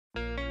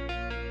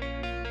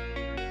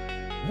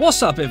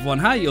What's up everyone,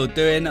 how you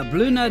doing?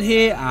 BlueNerd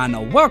here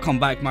and welcome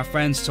back my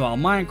friends to our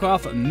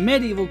Minecraft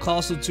medieval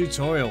castle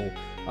tutorial.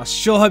 I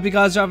sure hope you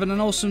guys are having an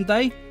awesome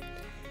day.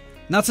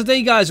 Now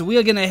today guys, we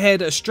are going to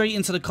head straight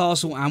into the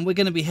castle and we're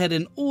going to be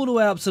heading all the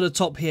way up to the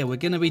top here. We're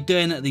going to be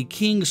doing the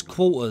King's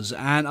Quarters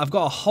and I've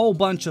got a whole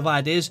bunch of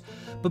ideas.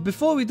 But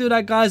before we do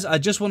that guys, I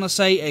just want to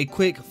say a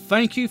quick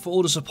thank you for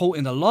all the support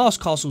in the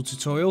last castle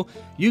tutorial.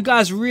 You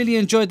guys really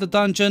enjoyed the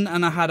dungeon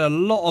and I had a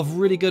lot of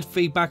really good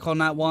feedback on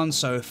that one.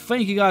 So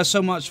thank you guys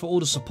so much for all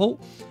the support.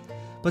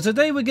 But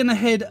today we're going to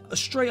head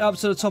straight up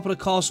to the top of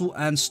the castle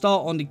and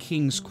start on the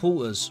King's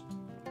Quarters.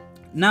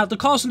 Now the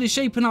castle is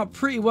shaping up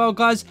pretty well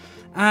guys,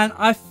 and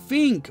I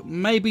think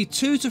maybe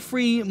 2 to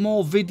 3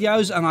 more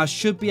videos and I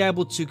should be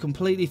able to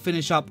completely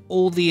finish up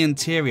all the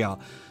interior.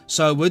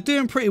 So we're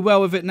doing pretty well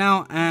with it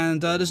now,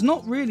 and there's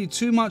not really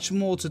too much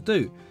more to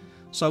do.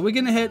 So we're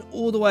going to head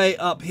all the way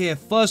up here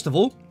first of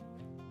all.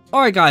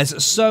 Alright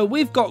guys, so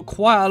we've got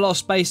quite a lot of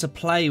space to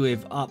play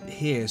with up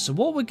here. So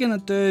what we're going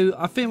to do,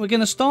 I think we're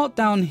going to start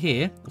down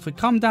here. If we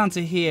come down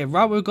to here,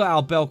 right, we've got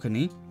our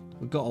balcony.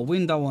 We've got a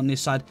window on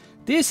this side.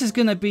 This is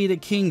going to be the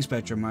king's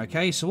bedroom,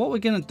 okay? So what we're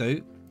going to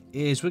do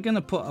is we're going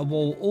to put a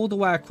wall all the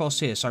way across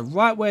here. So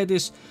right where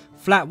this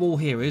flat wall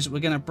here is, we're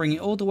going to bring it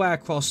all the way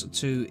across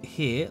to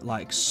here,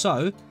 like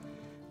so.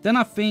 Then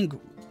I think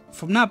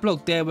from that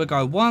block there, we'll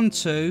go 1,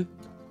 2,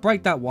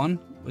 break that one.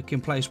 We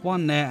can place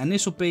one there, and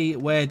this will be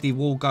where the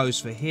wall goes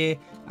for here.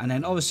 And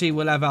then obviously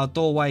we'll have our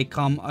doorway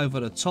come over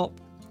the top.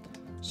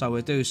 So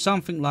we'll do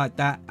something like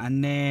that.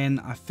 And then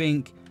I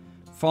think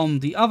from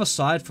the other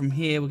side, from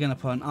here, we're going to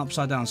put an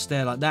upside down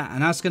stair like that,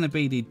 and that's going to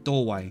be the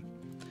doorway.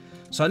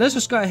 So let's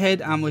just go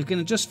ahead and we're going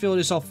to just fill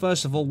this off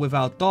first of all with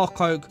our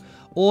dark oak,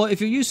 or if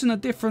you're using a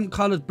different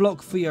coloured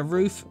block for your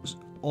roof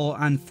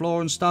and floor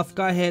and stuff,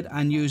 go ahead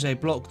and use a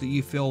block that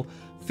you feel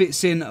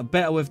fits in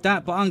better with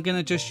that. But I'm going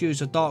to just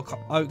use a dark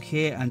oak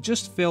here and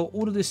just fill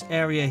all of this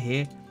area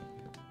here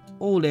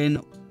all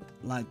in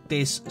like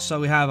this,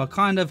 so we have a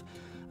kind of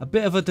a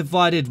bit of a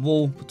divided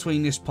wall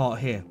between this part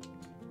here.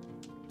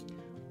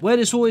 Where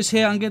this wall is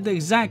here, I'm going to do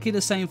exactly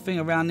the same thing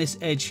around this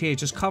edge here,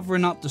 just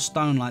covering up the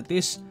stone like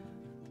this.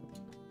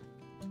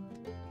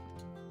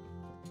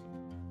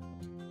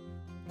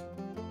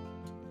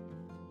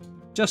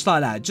 Just like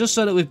that, just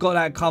so that we've got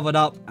that covered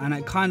up, and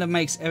it kind of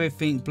makes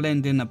everything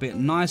blend in a bit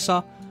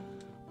nicer.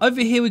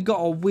 Over here we've got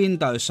a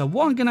window, so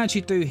what I'm going to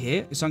actually do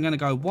here is I'm going to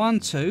go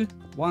 1, 2,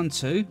 1,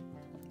 2.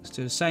 Let's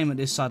do the same at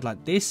this side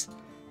like this.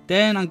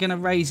 Then I'm going to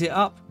raise it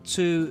up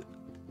to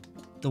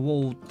the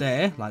wall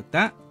there, like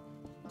that.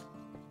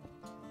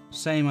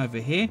 Same over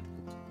here.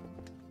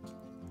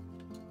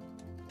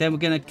 Then we're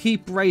going to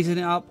keep raising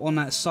it up on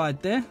that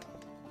side there.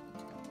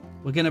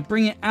 We're going to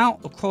bring it out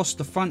across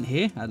the front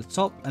here at the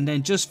top, and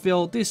then just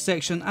fill this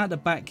section at the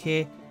back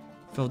here.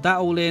 Fill that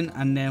all in,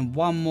 and then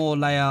one more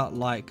layer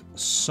like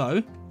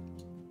so.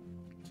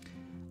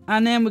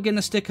 And then we're going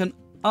to stick an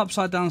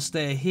upside down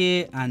stair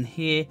here and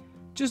here,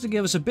 just to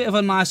give us a bit of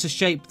a nicer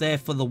shape there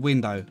for the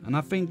window. And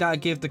I think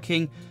that'll give the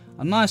king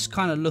a nice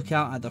kind of look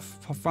out at the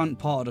front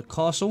part of the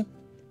castle.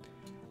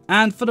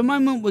 And for the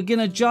moment, we're going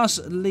to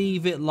just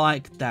leave it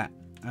like that.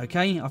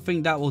 Okay, I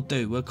think that will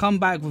do. We'll come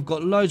back. We've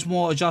got loads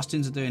more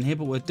adjusting to do in here,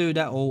 but we'll do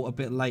that all a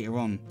bit later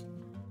on.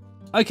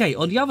 Okay,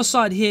 on the other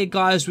side here,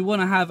 guys, we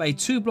want to have a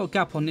 2 block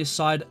gap on this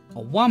side,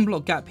 a 1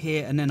 block gap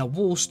here, and then a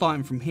wall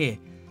starting from here.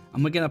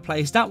 And we're going to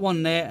place that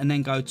one there and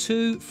then go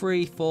 2,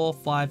 3, 4,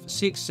 5,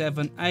 6,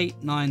 7,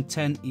 8, 9,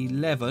 10,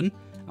 11.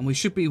 And we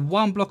should be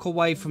 1 block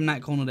away from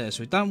that corner there.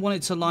 So we don't want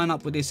it to line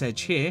up with this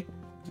edge here.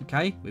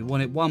 Okay, we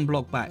want it 1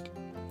 block back.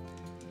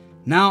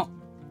 Now,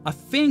 I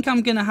think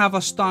I'm going to have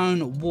a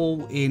stone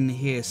wall in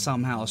here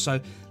somehow. So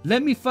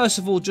let me first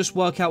of all just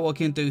work out what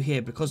we can do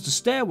here. Because the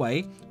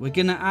stairway, we're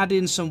going to add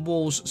in some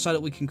walls so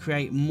that we can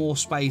create more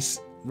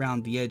space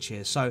around the edge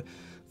here. So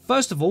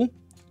first of all,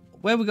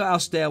 where we got our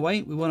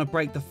stairway, we want to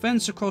break the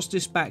fence across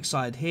this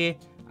backside here.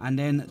 And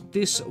then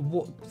this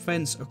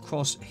fence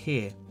across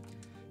here.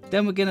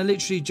 Then we're going to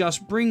literally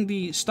just bring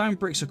the stone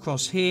bricks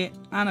across here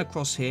and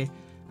across here.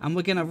 And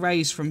we're going to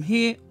raise from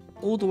here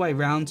all the way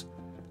around.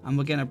 And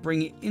we're going to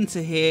bring it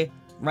into here,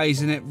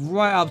 raising it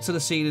right up to the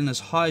ceiling as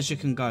high as you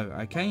can go,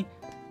 okay?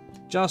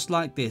 Just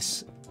like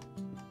this.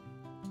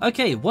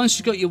 Okay, once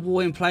you've got your wall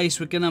in place,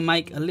 we're going to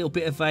make a little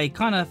bit of a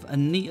kind of a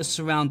neater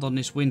surround on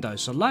this window.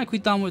 So like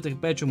we've done with the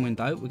bedroom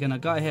window, we're going to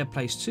go ahead,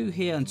 place 2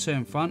 here and 2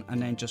 in front,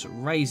 and then just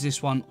raise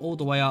this one all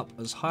the way up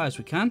as high as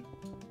we can.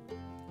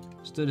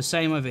 Let's do the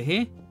same over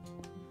here.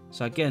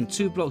 So again,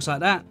 2 blocks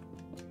like that.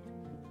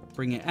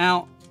 Bring it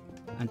out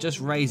and just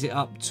raise it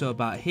up to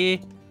about here.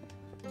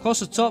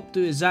 Across the top,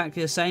 do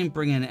exactly the same,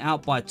 bringing it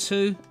out by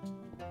 2.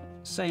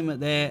 Same at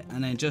there,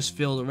 and then just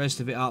fill the rest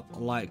of it up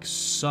like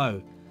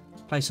so.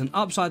 Place an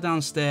upside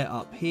down stair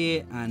up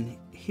here and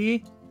here.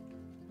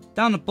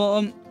 Down the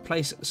bottom,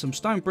 place some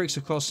stone bricks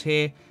across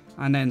here,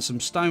 and then some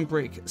stone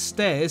brick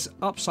stairs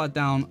upside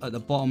down at the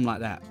bottom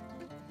like that.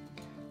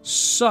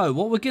 So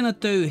what we're going to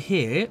do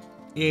here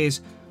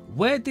is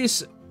where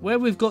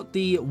we've got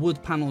the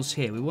wood panels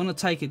here, we want to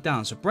take it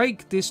down. So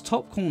break this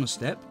top corner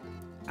step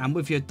and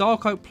with your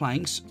dark oak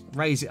planks,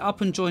 raise it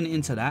up and join it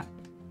into that.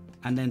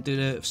 And then do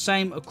the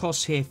same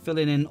across here,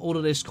 filling in all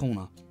of this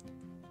corner.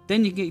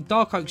 Then you get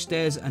dark oak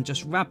stairs and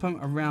just wrap them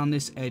around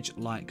this edge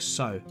like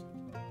so.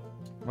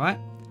 Right?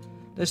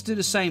 Let's do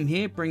the same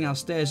here. Bring our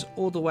stairs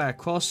all the way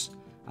across.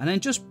 And then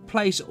just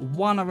place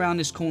one around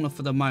this corner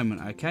for the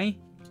moment, okay?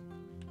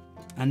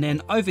 And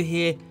then over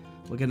here,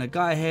 we're going to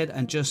go ahead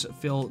and just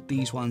fill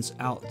these ones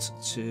out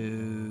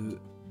to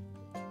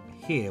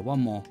here. One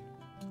more.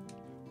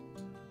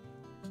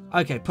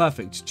 Okay,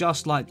 perfect.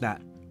 Just like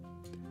that.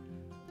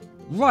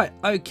 Right,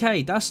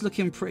 okay, that's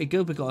looking pretty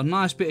good. We've got a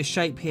nice bit of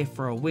shape here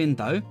for a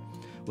window.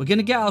 We're going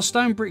to get our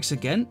stone bricks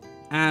again.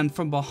 And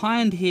from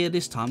behind here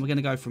this time, we're going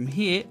to go from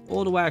here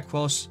all the way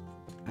across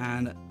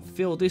and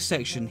fill this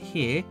section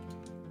here.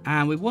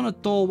 And we want a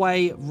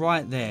doorway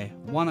right there,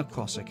 one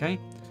across, okay?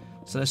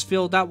 So let's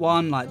fill that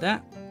one like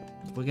that.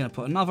 We're going to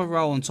put another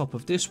row on top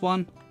of this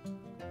one.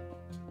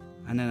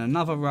 And then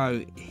another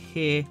row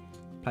here.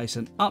 Place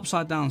an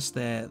upside down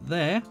stair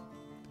there.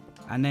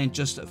 And then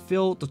just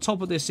fill the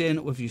top of this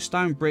in with your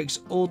stone bricks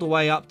all the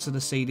way up to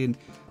the ceiling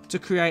to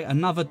create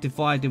another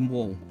dividing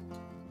wall.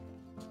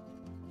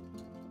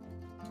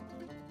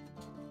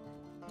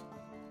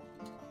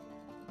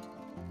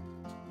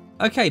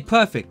 Okay,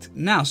 perfect.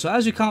 Now, so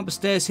as we come up the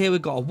stairs here,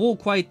 we've got a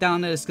walkway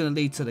down there that's going to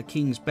lead to the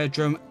king's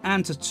bedroom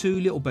and to 2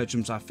 little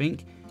bedrooms, I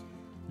think.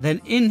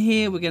 Then in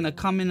here, we're going to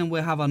come in and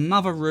we'll have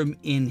another room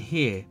in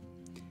here.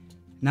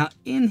 Now,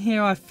 in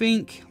here, I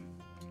think,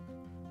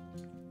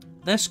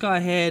 let's go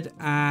ahead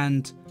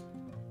and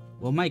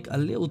we'll make a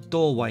little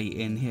doorway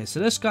in here. So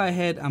let's go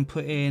ahead and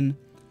put in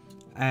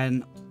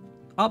an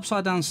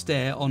upside down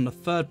stair on the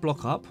 3rd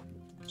block up.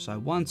 So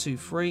 1, 2,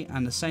 3,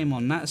 and the same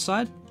on that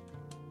side.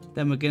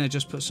 Then we're going to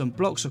just put some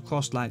blocks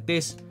across like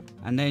this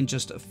and then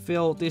just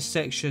fill this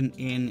section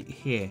in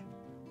here.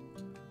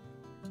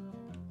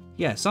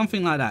 Yeah,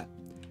 something like that.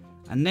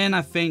 And then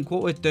I think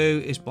what we'll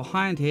do is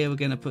behind here, we're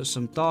going to put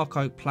some dark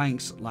oak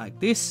planks like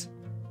this.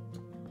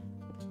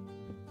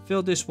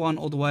 Fill this one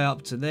all the way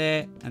up to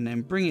there and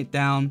then bring it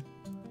down.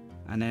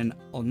 And then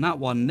on that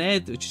one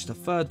there, which is the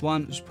 3rd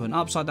one, just put an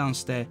upside down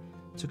stair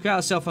to create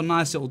ourselves a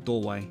nice little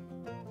doorway.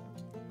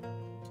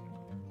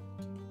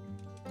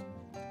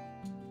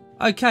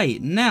 Okay,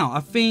 now I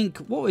think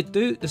what we'll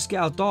do, let's get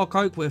our dark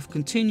oak. We'll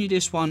continue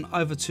this one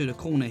over to the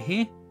corner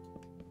here,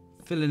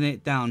 filling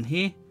it down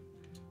here.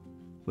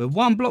 We're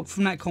 1 block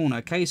from that corner,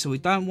 okay? So we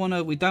don't want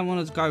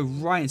to go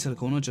right into the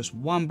corner, just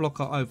 1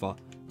 block over,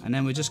 and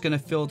then we're just going to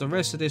fill the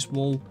rest of this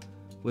wall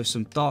with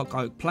some dark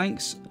oak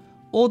planks.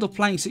 All the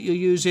planks that you're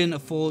using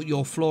for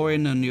your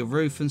flooring and your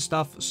roof and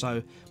stuff,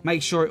 so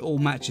make sure it all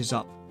matches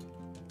up.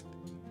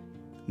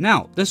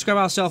 Now let's grab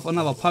ourselves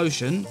another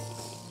potion.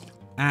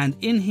 And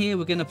in here,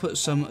 we're going to put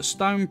some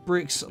stone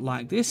bricks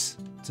like this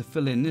to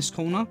fill in this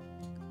corner.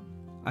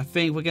 I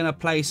think we're going to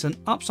place an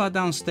upside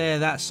down stair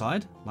that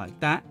side, like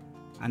that.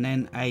 And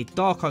then a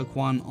dark oak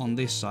one on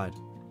this side.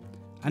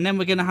 And then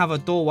we're going to have a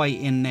doorway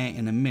in there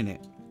in a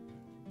minute.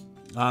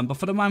 But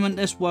for the moment,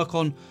 let's work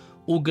on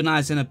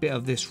organizing a bit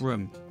of this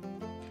room.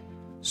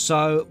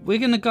 So we're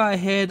going to go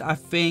ahead, I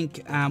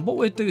think, and what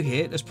we'll do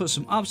here, let's put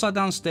some upside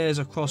down stairs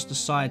across the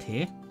side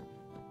here.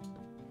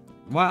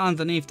 Right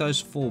underneath those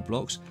 4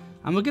 blocks.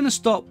 And we're going to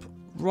stop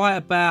right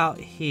about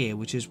here,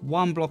 which is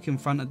 1 block in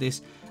front of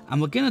this. And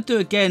we're going to do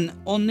again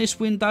on this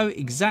window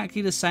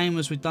exactly the same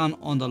as we've done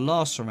on the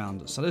last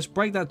surround. So let's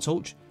break that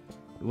torch.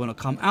 We want to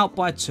come out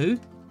by 2.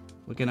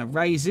 We're going to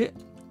raise it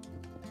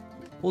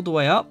all the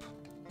way up.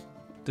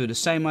 Do the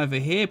same over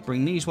here.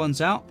 Bring these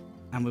ones out.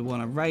 And we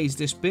want to raise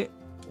this bit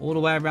all the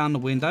way around the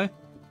window.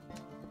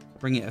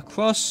 Bring it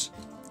across.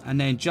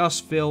 And then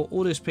just fill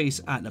all this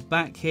piece at the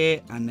back here.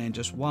 And then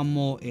just 1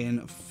 more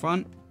in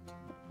front.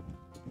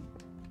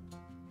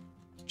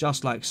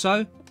 Just like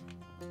so.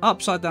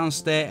 Upside down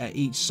stair at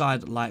each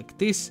side like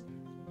this.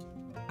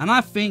 And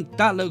I think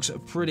that looks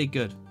pretty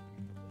good.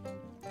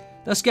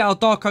 Let's get our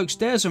dark oak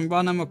stairs and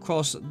run them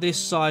across this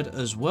side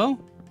as well.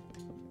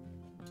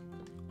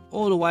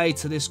 All the way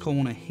to this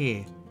corner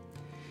here.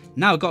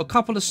 Now we've got a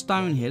couple of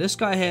stone here. Let's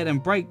go ahead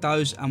and break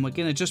those. And we're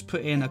going to just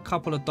put in a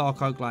couple of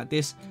dark oak like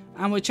this.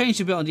 And we'll change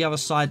a bit on the other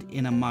side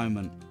in a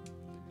moment.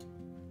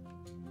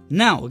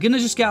 Now, we're going to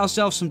just get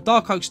ourselves some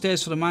dark oak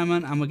stairs for the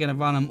moment. And we're going to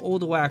run them all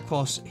the way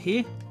across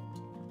here.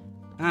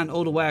 And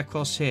all the way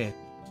across here.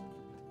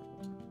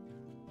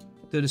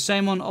 Do the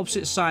same on the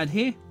opposite side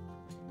here.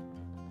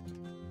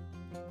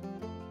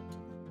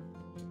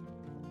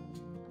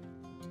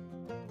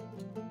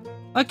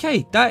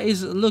 Okay, that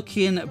is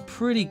looking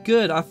pretty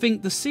good. I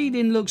think the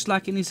ceiling looks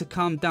like it needs to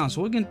come down.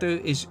 So what we're going to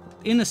do is,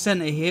 in the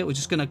center here, we're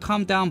just going to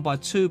come down by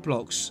 2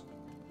 blocks.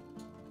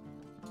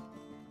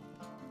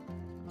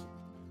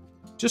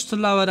 Just to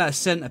lower that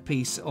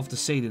centerpiece of the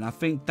ceiling. I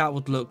think that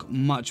would look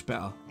much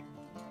better.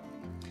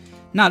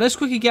 Now, let's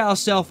quickly get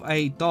ourselves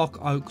a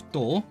dark oak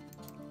door.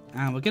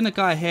 And we're going to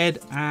go ahead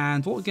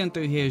and what we're going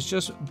to do here is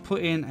just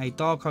put in a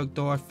dark oak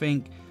door, I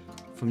think,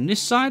 from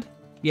this side.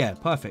 Yeah,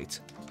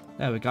 perfect.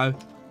 There we go.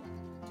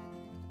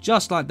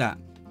 Just like that.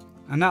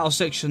 And that'll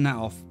section that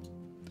off.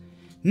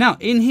 Now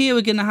in here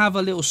we're going to have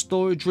a little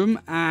storage room,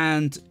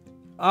 and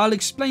I'll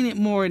explain it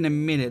more in a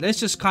minute. Let's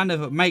just kind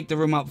of make the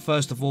room up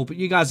first of all, but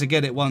you guys will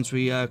get it once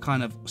we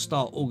kind of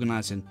start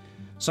organizing.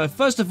 So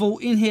first of all,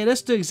 in here,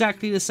 let's do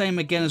exactly the same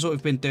again as what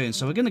we've been doing.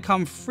 So we're going to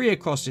come 3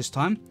 across this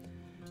time,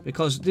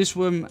 because this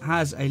room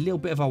has a little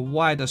bit of a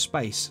wider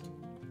space.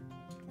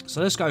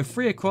 So let's go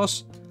 3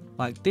 across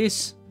like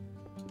this,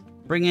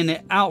 bringing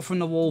it out from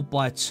the wall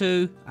by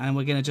 2, and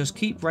we're going to just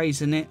keep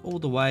raising it all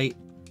the way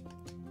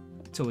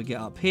till we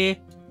get up here.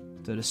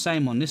 Do the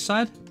same on this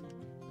side.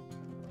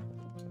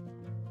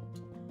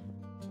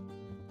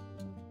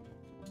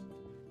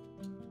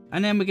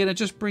 And then we're going to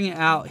just bring it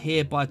out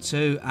here by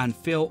 2 and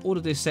fill all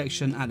of this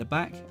section at the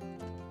back.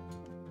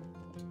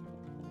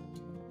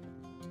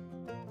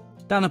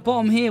 Down the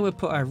bottom here, we'll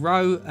put a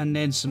row and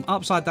then some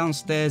upside down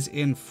stairs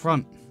in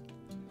front.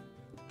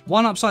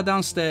 1 upside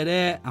down stair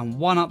there and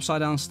 1 upside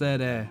down stair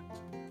there.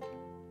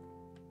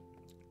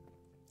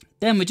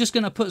 Then we're just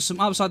going to put some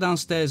upside down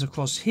stairs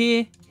across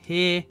here,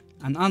 here,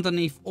 and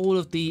underneath all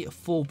of the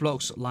 4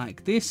 blocks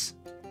like this.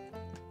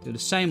 Do the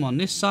same on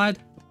this side.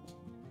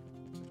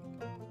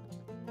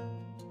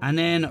 And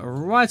then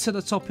right at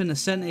the top in the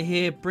center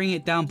here, bring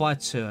it down by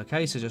 2.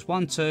 Okay, so just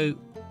 1, 2,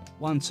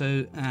 1,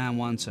 2, and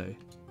 1, 2.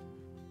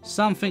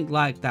 Something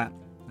like that.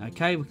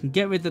 Okay, we can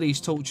get rid of these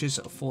torches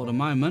for the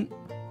moment.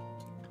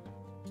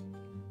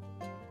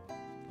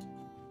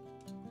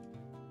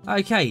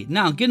 Okay,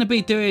 now I'm going to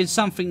be doing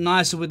something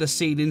nicer with the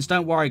ceilings.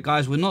 Don't worry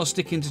guys, we're not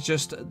sticking to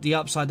just the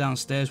upside down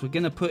stairs. We're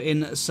going to put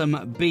in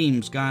some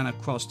beams going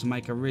across to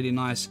make a really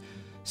nice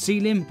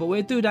ceiling, but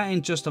we'll do that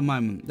in just a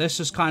moment. Let's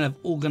just kind of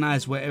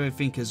organize where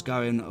everything is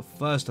going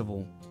first of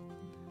all.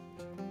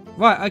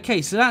 Right,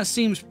 okay, so that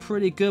seems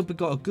pretty good. We've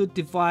got a good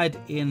divide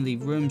in the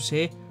rooms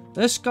here.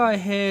 Let's go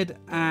ahead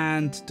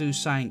and do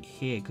something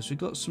here, because we've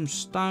got some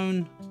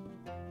stone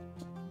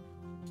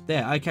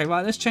there. Okay,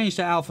 right, let's change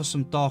that out for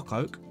some dark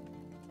oak.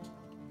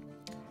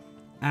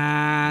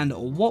 And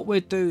what we'll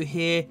do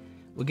here,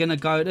 we're going to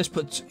go, let's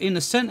put in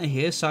the center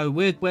here, so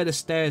we're where the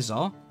stairs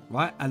are,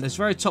 right, at this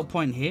very top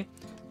point here.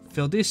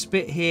 Fill this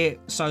bit here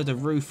so the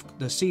roof,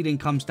 the ceiling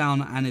comes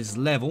down and is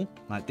level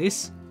like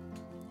this.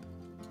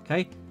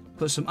 Okay,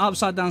 put some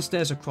upside down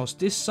stairs across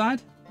this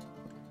side.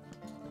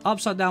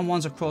 Upside down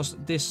ones across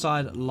this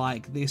side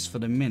like this for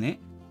the minute.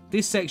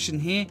 This section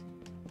here,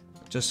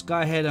 just go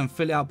ahead and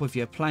fill it up with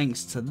your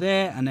planks to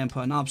there, and then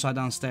put an upside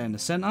down stair in the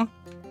center.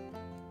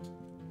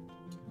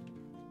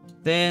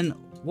 Then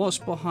what's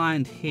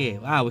behind here?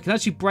 Wow, we can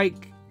actually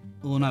break,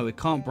 oh no, we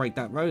can't break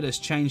that row. Let's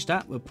change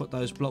that. We'll put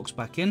those blocks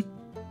back in.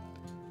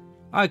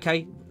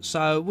 Okay,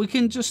 so we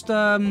can just,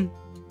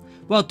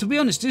 well, to be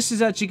honest, this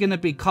is actually going to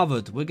be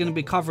covered. We're going to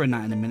be covering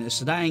that in a minute,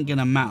 so that ain't going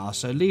to matter.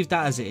 So leave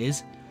that as it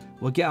is.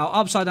 We'll get our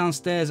upside down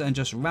stairs and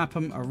just wrap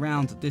them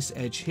around this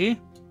edge here.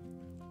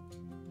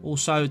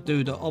 Also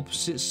do the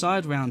opposite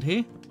side round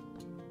here.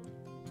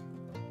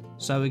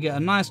 So we get a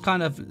nice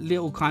kind of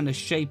little kind of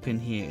shape in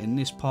here in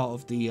this part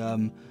of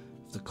the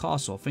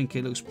castle. I think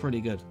it looks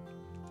pretty good.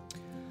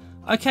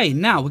 Okay,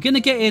 now we're going to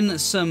get in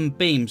some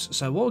beams.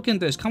 So what we're going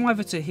to do is come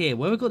over to here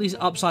where we've got these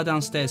upside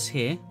down stairs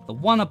here. The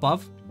one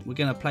above, we're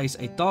going to place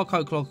a dark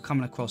oak log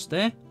coming across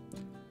there.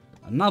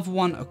 Another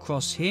one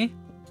across here.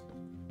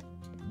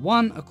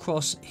 One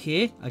across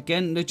here.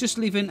 Again, they're just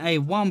leaving a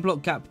 1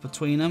 block gap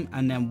between them,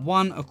 and then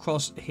 1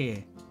 across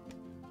here.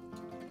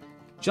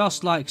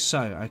 Just like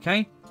so,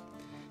 okay?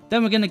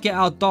 Then we're going to get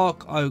our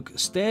dark oak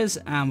stairs,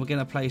 and we're going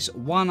to place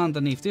 1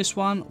 underneath this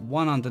one,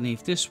 1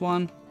 underneath this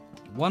one,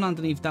 1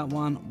 underneath that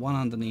one, 1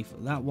 underneath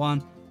that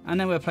one, and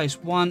then we'll place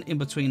 1 in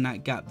between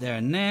that gap there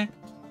and there,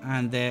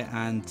 and there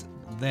and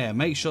there.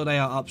 Make sure they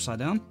are upside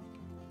down.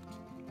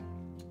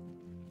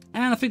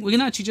 And I think we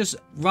can actually just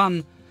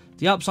run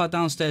the upside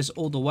down stairs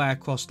all the way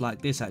across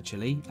like this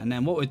actually. And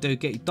then what we do,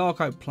 get your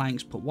dark oak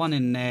planks, put 1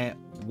 in there,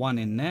 1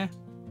 in there,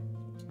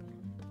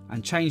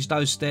 and change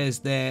those stairs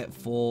there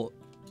for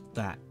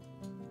that.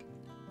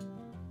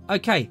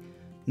 Okay,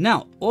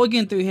 now all we're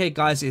going to do here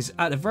guys is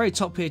at the very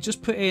top here,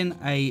 just put in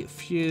a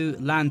few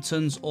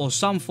lanterns or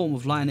some form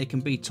of light. It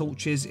can be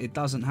torches, it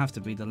doesn't have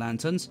to be the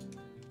lanterns.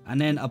 And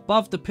then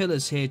above the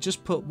pillars here,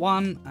 just put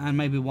 1 and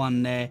maybe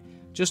 1 there,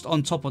 just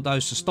on top of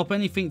those to stop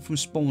anything from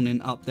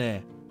spawning up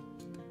there.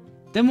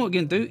 Then what we're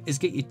going to do is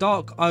get your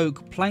dark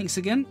oak planks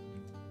again.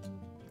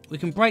 We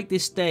can break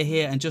this stair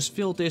here and just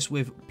fill this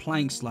with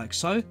planks like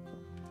so.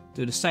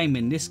 Do the same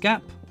in this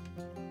gap.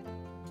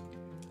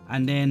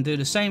 And then do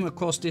the same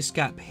across this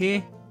gap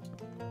here.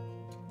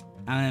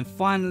 And then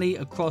finally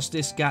across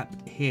this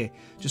gap here.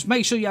 Just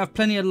make sure you have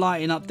plenty of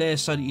lighting up there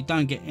so that you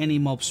don't get any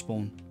mob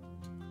spawn.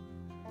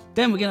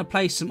 Then we're going to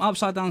place some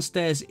upside down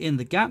stairs in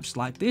the gaps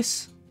like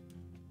this.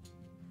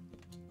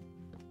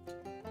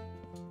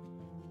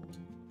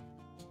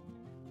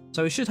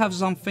 So we should have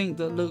something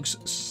that looks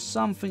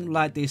something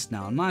like this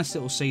now. A nice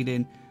little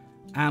ceiling.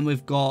 And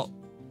we've got,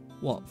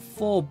 what,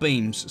 4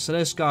 beams. So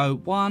let's go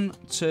 1,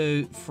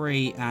 2,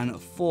 3 and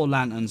 4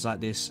 lanterns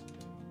like this.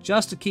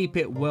 Just to keep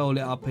it well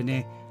lit up in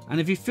here. And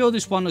if you feel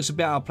this one looks a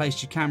bit out of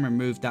place, you can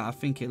remove that. I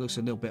think it looks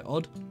a little bit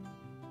odd.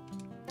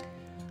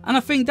 And I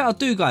think that'll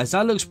do, guys.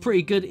 That looks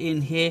pretty good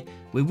in here.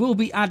 We will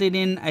be adding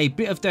in a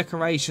bit of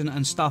decoration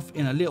and stuff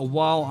in a little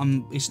while.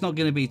 It's not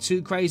going to be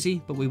too crazy,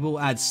 but we will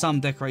add some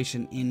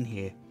decoration in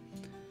here.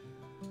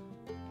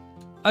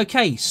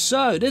 Okay,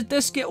 so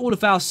let's get all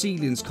of our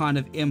ceilings kind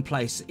of in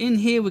place. In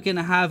here, we're going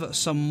to have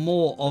some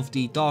more of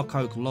the dark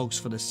oak logs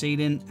for the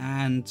ceiling.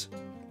 And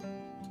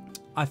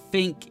I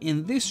think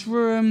in this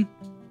room,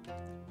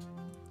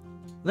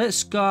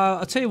 let's go.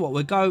 I'll tell you what,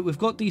 we've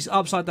got these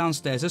upside down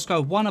stairs. Let's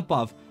go one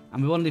above.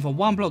 And we want to leave a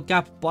 1 block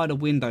gap by the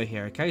window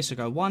here, okay? So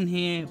go one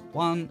here,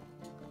 one.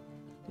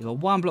 Leave a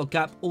 1 block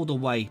gap all the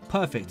way.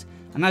 Perfect.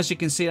 And as you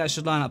can see, that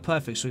should line up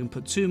perfect. So we can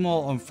put 2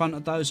 more on front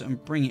of those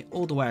and bring it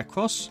all the way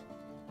across.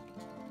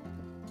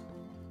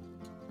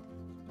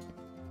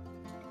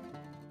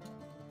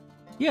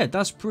 Yeah,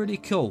 that's pretty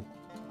cool.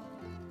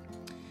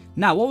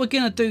 Now, what we're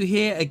going to do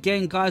here,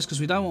 again, guys, because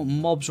we don't want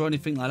mobs or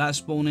anything like that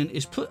spawning,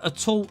 is put a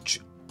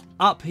torch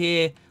up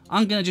here.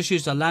 I'm going to just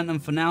use the lantern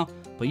for now.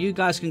 But you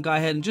guys can go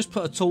ahead and just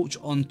put a torch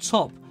on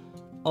top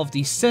of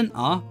the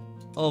center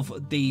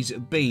of these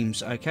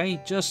beams,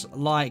 okay? Just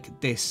like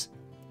this.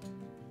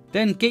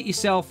 Then get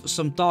yourself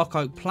some dark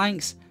oak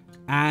planks,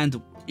 and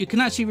you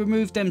can actually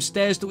remove them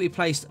stairs that we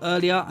placed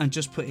earlier and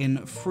just put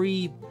in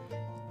 3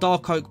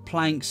 dark oak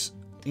planks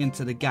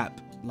into the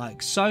gap,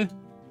 like so.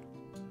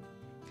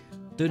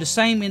 Do the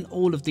same in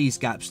all of these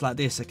gaps, like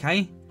this,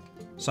 okay?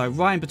 So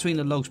right in between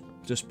the logs,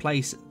 just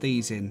place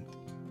these in.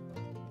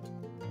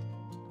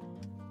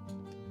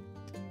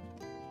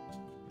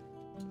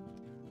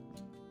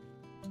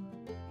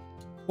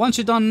 Once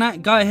you've done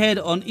that, go ahead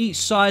on each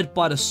side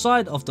by the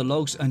side of the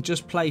logs and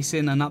just place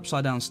in an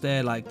upside down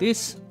stair like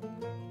this.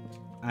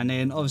 And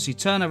then obviously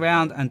turn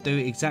around and do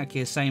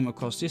exactly the same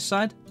across this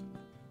side.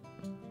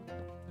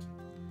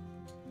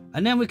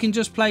 And then we can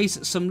just place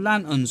some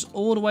lanterns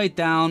all the way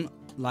down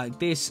like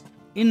this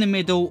in the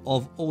middle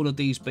of all of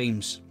these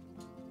beams.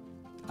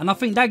 And I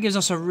think that gives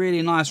us a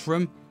really nice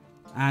room.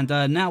 And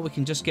now we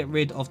can just get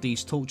rid of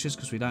these torches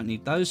because we don't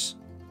need those.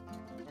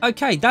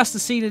 Okay, that's the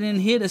ceiling in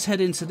here. Let's head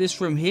into this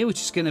room here,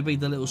 which is going to be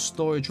the little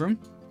storage room.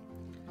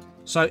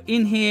 So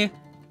in here,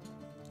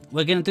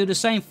 we're going to do the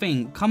same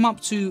thing. Come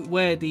up to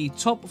where the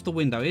top of the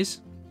window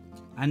is.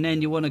 And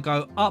then you want to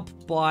go up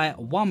by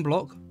 1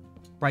 block.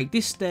 Break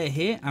this stair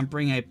here and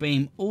bring a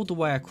beam all the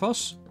way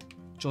across.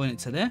 Join it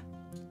to there.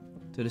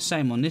 Do the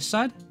same on this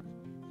side.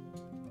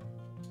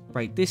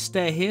 Break this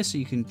stair here so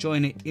you can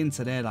join it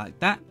into there like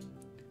that.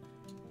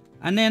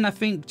 And then I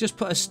think just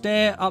put a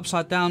stair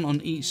upside down on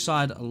each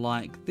side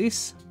like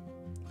this.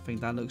 I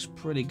think that looks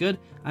pretty good.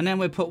 And then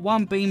we put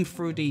 1 beam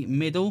through the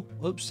middle.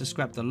 Oops, just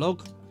grab the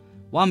log.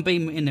 1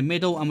 beam in the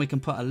middle, and we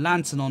can put a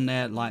lantern on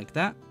there like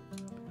that.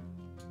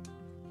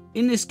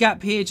 In this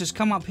gap here, just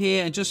come up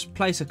here and just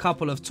place a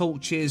couple of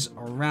torches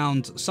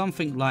around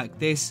something like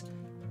this.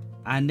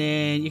 And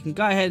then you can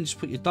go ahead and just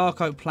put your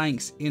dark oak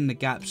planks in the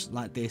gaps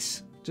like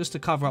this, just to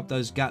cover up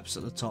those gaps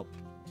at the top.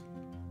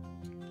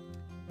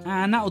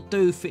 And that'll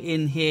do for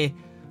in here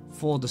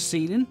for the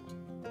ceiling.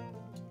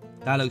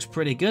 That looks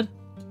pretty good.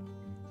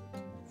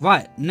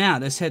 Right, now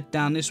let's head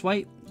down this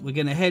way. We're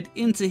going to head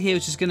into here,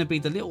 which is going to be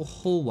the little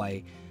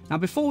hallway. Now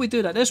before we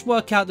do that, let's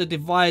work out the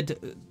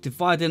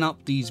dividing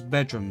up these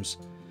bedrooms.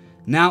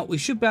 Now we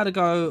should be able to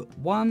go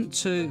 1,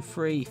 2,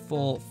 3,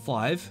 4,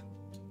 5.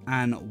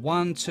 And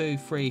 1, 2,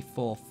 3,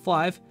 4,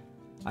 5.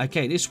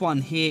 Okay, this one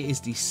here is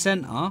the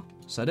center.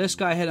 So let's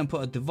go ahead and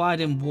put a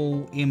dividing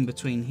wall in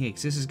between here,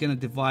 because this is going to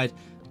divide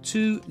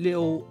 2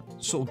 little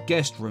sort of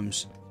guest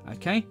rooms.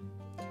 Okay,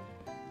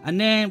 and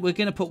then we're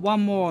going to put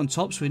 1 more on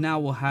top, so we now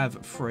will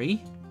have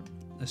 3.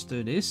 Let's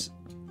do this.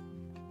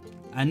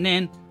 And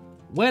then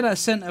where that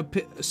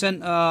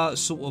center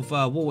sort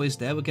of wall is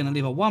there, we're going to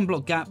leave a 1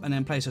 block gap and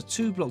then place a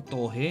 2 block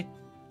door here.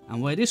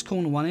 And where this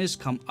corner one is,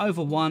 come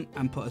over 1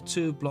 and put a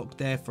 2 block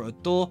there for a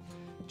door.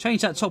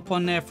 Change that top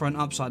one there for an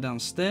upside down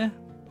stair.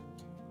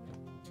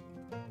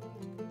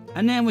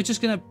 And then we're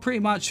just going to pretty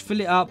much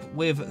fill it up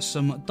with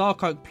some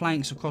dark oak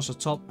planks across the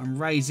top and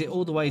raise it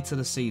all the way to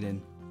the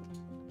ceiling.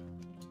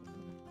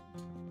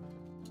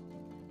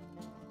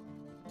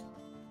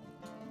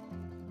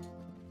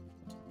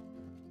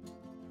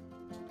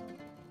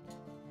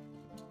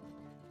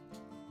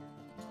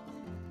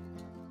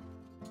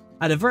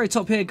 At the very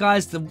top here,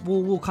 guys, the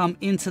wall will come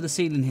into the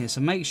ceiling here. So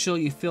make sure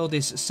you fill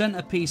this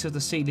center piece of the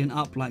ceiling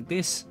up like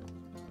this.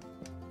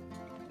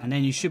 And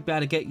then you should be able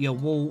to get your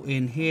wall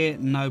in here,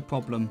 no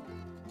problem.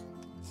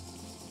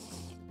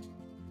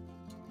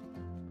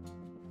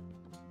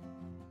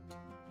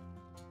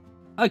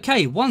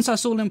 Okay, once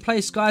that's all in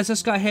place, guys,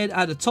 let's go ahead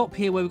at the top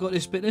here where we've got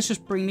this bit. Let's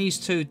just bring these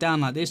 2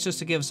 down like this, just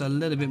to give us a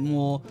little bit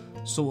more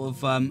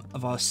sort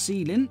of our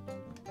ceiling.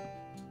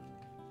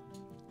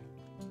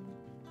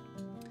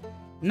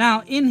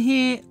 Now, in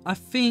here, I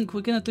think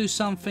we're going to do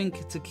something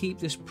to keep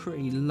this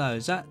pretty low.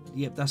 Is that?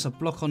 Yep, that's a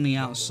block on the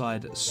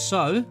outside.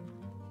 So,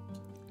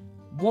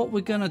 what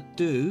we're going to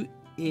do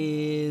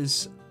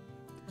is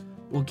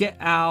we'll get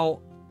our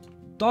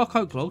dark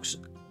oak logs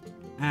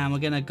and we're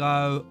going to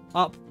go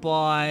up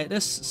by,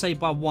 let's say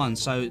by 1.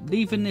 So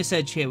leaving this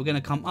edge here, we're going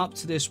to come up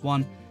to this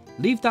one,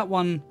 leave that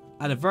one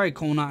at the very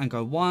corner and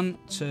go 1,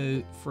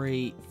 2,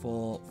 3,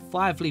 4,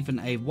 5, leaving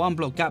a 1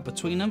 block gap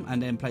between them,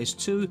 and then place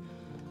 2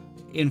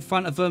 in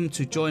front of them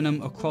to join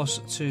them across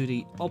to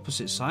the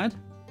opposite side.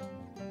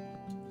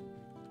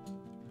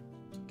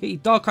 Get your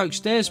dark oak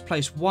stairs,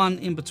 place 1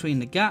 in between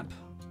the gap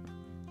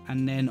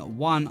and then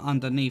 1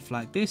 underneath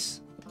like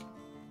this.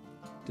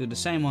 Do the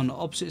same on the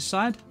opposite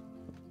side.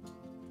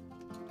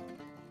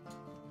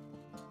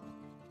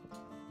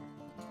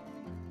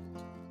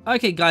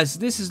 Okay guys,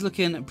 this is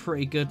looking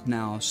pretty good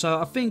now. So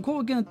I think what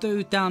we're going to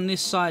do down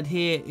this side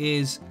here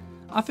is,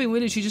 I think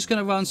we're literally just going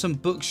to run some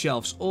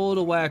bookshelves all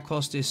the way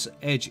across this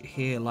edge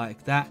here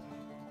like that.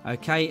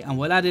 Okay, and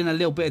we'll add in a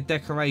little bit of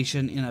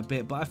decoration in a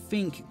bit, but I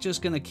think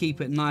just going to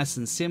keep it nice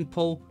and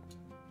simple.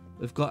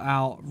 We've got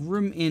our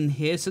room in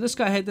here, so let's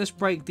go ahead, let's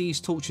break these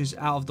torches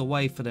out of the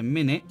way for the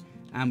minute,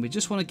 and we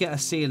just want to get a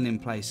ceiling in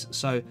place.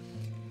 So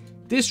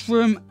this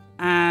room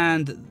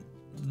and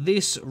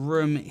this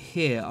room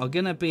here are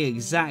going to be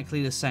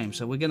exactly the same.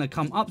 So we're going to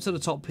come up to the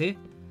top here,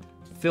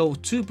 fill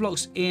 2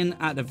 blocks in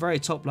at the very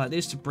top like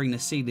this to bring the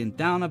ceiling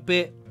down a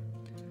bit.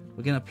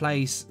 We're going to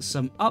place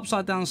some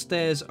upside down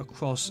stairs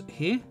across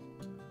here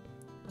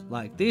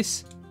like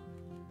this,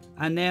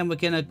 and then we're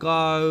going to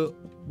go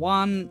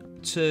 1,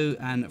 2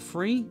 and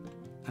 3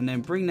 and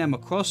then bring them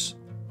across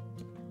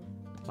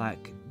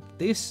like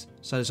this.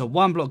 So there's a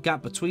 1 block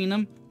gap between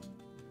them.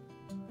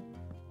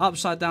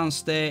 Upside down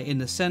stair in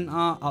the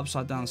center,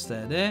 upside down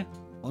stair there.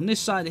 On this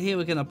side here,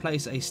 we're going to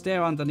place a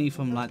stair underneath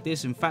them like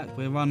this. In fact,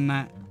 we'll run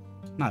that,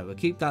 no, we'll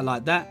keep that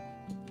like that.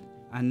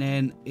 And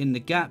then in the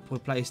gap, we'll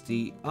place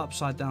the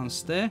upside down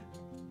stair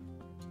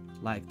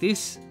like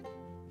this.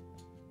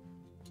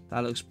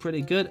 That looks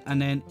pretty good.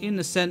 And then in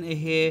the center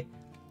here,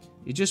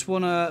 you just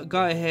want to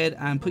go ahead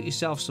and put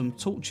yourself some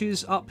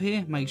torches up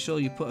here. Make sure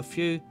you put a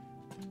few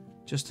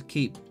just to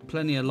keep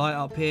plenty of light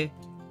up here.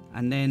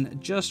 And then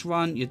just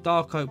run your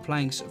dark oak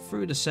planks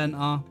through the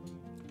center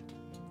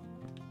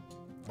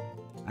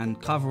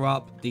and cover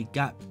up the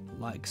gap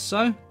like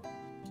so.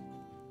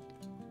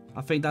 I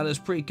think that looks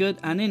pretty good.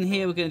 And in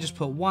here, we're going to just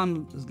put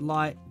 1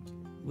 light,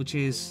 which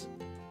is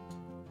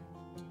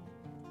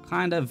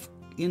kind of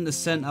in the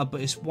center, but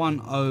it's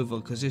 1 over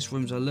because this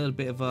room's a little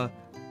bit of a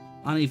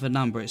uneven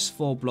number. It's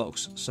 4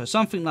 blocks. So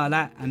something like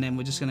that. And then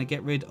we're just going to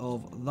get rid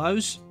of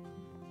those.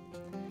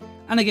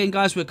 And again,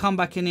 guys, we'll come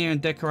back in here and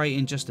decorate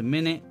in just a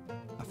minute.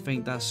 I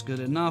think that's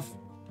good enough.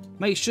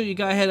 Make sure you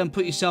go ahead and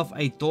put yourself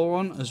a door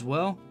on as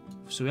well.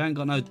 So we ain't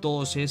got no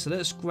doors here. So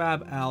let's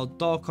grab our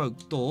dark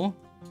oak door.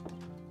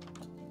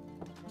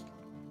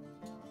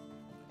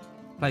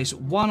 Place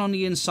 1 on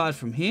the inside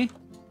from here.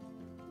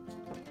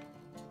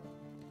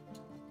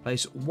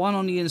 Place 1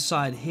 on the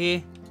inside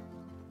here.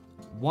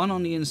 1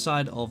 on the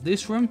inside of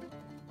this room.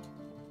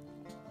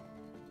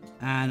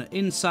 And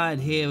inside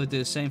here, we'll do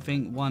the same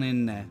thing. 1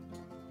 in there.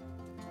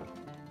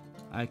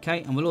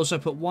 Okay, and we'll also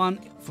put 1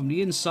 from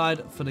the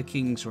inside for the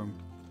king's room.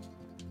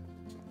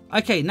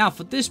 Okay, now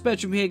for this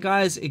bedroom here,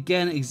 guys,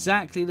 again,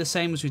 exactly the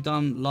same as we've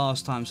done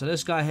last time. So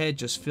let's go ahead,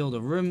 just fill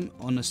the room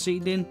on the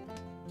ceiling,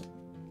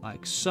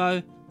 like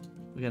so.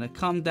 We're going to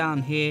come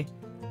down here.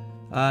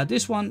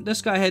 This one,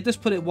 let's go ahead, let's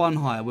put it 1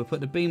 higher. We'll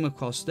put the beam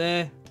across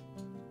there,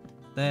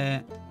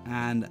 there,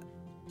 and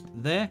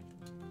there.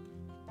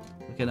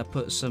 We're going to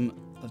put some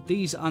of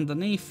these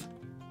underneath,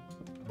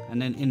 and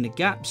then in the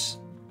gaps.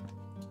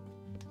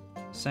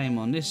 Same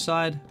on this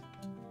side,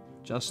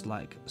 just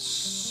like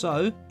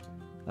so.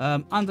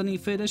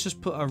 Underneath it, let's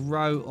just put a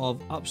row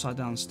of upside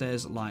down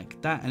stairs like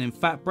that. And in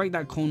fact, break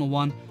that corner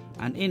 1.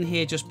 And in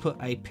here, just put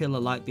a pillar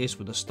like this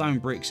with the stone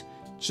bricks,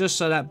 just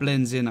so that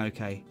blends in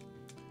okay.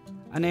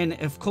 And then,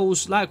 of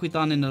course, like we've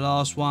done in the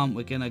last one,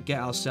 we're going to get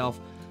ourselves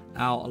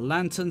our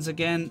lanterns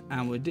again.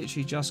 And we're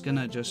literally just going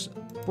to just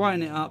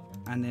brighten it up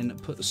and then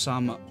put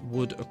some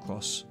wood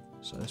across.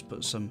 So let's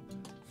put some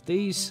of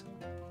these.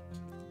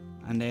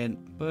 And then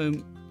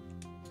boom,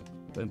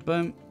 boom,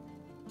 boom,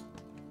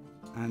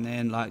 and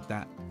then like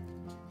that.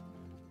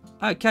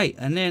 Okay,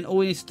 and then all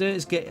we need to do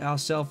is get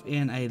ourselves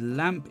in a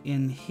lamp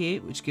in here,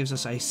 which gives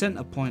us a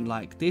center point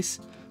like this.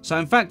 So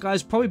in fact,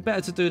 guys, probably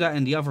better to do that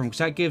in the other room because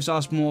that gives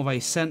us more of a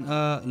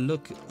center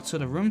look to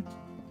the room.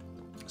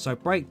 So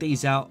break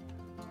these out.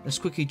 Let's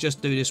quickly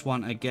just do this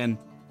one again.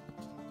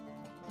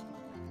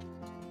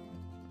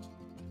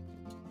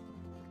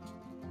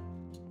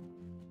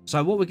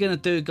 So what we're going to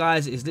do,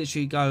 guys, is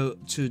literally go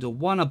to the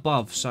one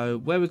above. So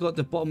where we got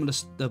the bottom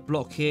of the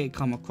block here,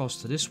 come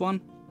across to this one.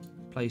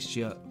 Place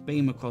your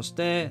beam across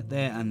there,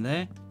 there, and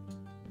there.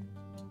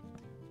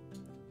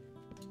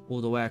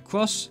 All the way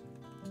across.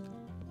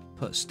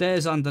 Put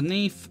stairs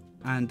underneath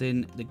and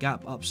then the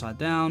gap upside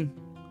down.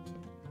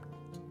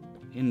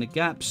 In the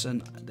gaps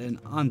and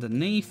then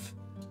underneath.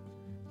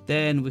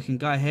 Then we can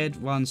go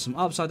ahead, run some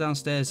upside down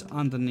stairs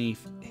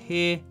underneath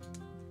here.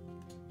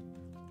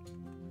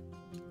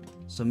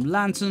 Some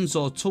lanterns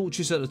or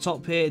torches at the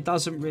top here. It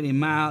doesn't really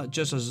matter,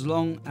 just as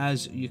long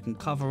as you can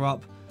cover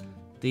up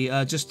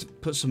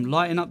just put some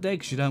lighting up there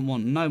because you don't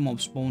want no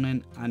mob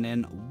spawning, and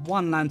then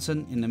one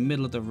lantern in the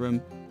middle of the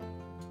room,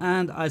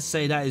 and I'd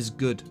say that is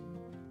good.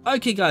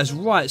 Okay guys,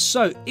 right,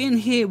 so in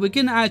here we're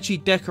gonna actually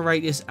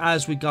decorate this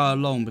as we go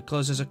along,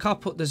 because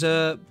there's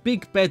a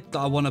big bed that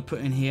I want to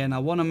put in here, and I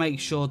want to make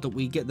sure that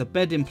we get the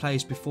bed in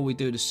place before we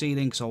do the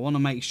ceiling, because I want to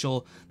make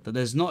sure that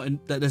there's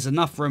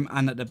enough room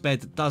and that the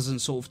bed doesn't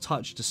sort of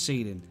touch the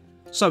ceiling.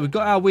 So we've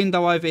got our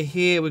window over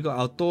here, we've got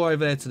our door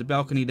over there to the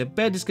balcony. The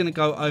bed is going to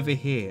go over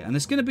here, and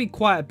it's going to be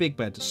quite a big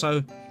bed.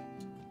 So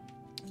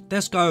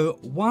let's go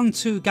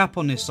 1-2 gap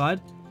on this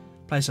side,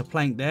 place a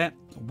plank there,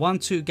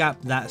 1-2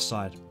 gap that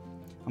side.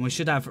 And we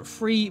should have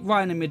 3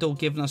 right in the middle,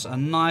 giving us a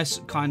nice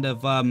kind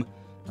of, a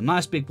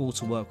nice big wall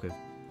to work with.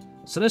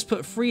 So let's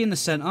put 3 in the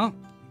center,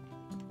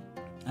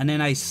 and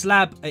then a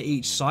slab at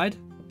each side.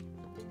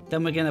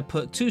 Then we're going to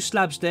put 2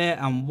 slabs there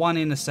and 1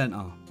 in the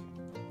center.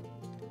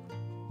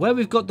 Where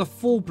we've got the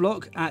full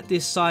block at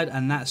this side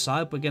and that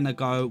side, we're going to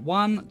go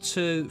 1,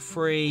 2,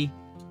 3.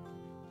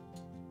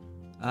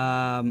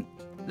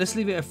 Let's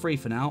leave it at 3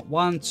 for now.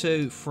 1,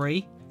 2,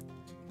 3.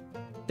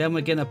 Then we're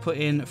going to put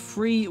in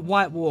 3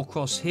 white wall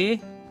across here.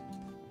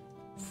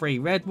 3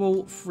 red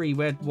wall, 3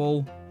 red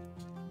wall.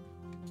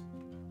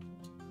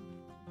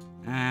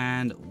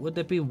 And would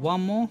there be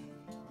one more?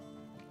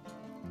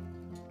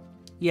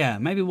 Yeah,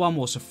 maybe one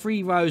more. So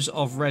 3 rows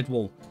of red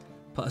wall.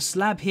 Put a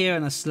slab here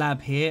and a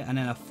slab here, and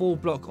then a full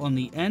block on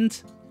the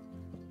end.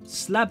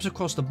 Slabs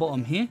across the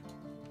bottom here.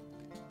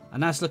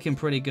 And that's looking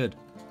pretty good.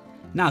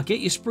 Now get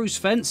your spruce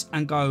fence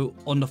and go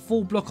on the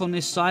full block on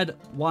this side,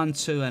 1,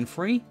 2 and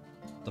 3.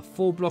 The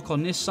full block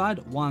on this side,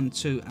 1,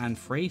 2 and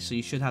 3. So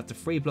you should have the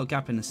 3 block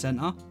gap in the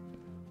center.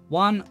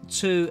 1,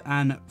 2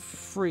 and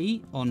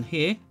 3 on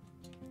here.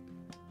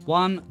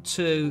 1,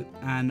 2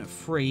 and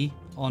 3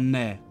 on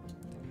there.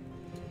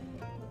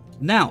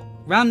 Now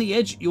round the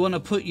edge you want to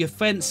put your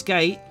fence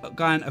gate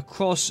going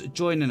across,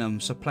 joining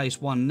them. So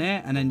place 1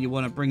 there, and then you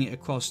want to bring it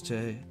across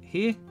to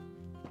here.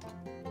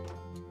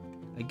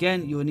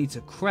 Again, you will need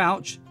to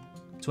crouch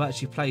to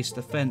actually place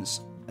the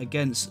fence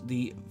against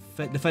the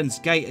fence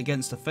gate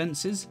against the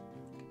fences.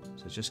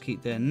 So just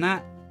keep doing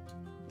that.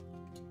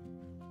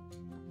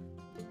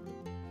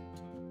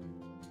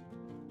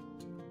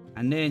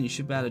 And then you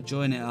should be able to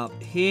join it up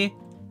here.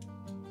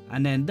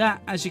 And then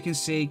that, as you can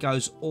see,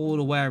 goes all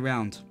the way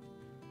around.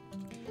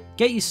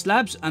 Get your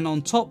slabs, and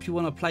on top you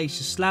want to place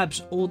your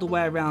slabs all the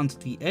way around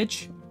the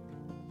edge.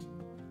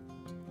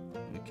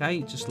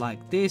 Okay, just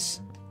like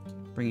this.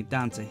 Bring it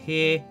down to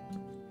here.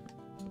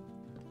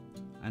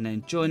 And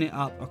then join it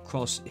up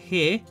across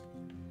here.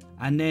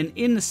 And then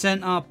in the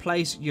center,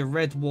 place your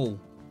red wall.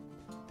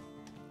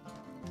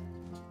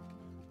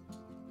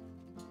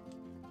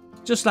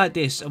 Just like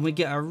this, and we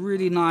get a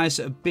really nice,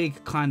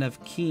 big kind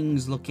of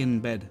king's looking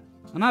bed.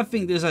 And I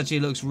think this actually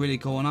looks really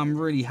cool, and I'm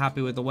really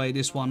happy with the way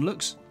this one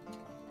looks.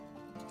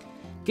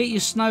 Get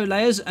your snow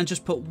layers and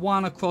just put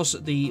 1 across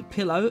the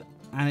pillow,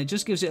 and it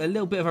just gives it a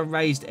little bit of a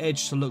raised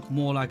edge to look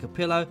more like a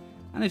pillow.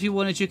 And if you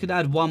wanted, you could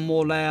add 1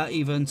 more layer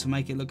even to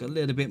make it look a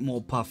little bit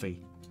more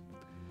puffy.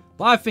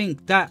 But I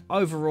think that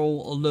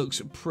overall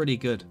looks pretty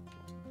good.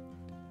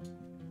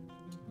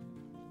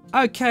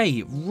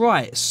 Okay,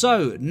 right,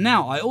 so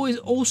now I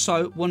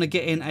also want to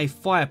get in a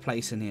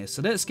fireplace in here.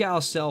 So let's get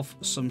ourselves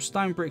some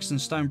stone bricks and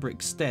stone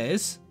brick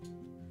stairs.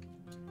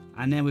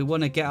 And then we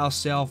want to get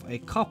ourselves a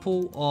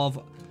couple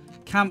of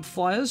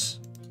campfires.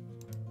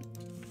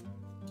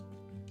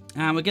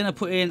 And we're going to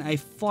put in a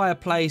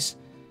fireplace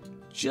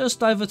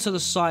just over to the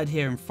side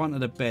here in front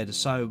of the bed.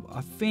 So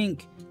I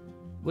think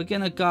we're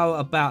going to go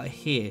about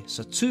here.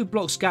 So 2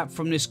 blocks gap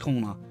from this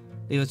corner.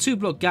 Leave a 2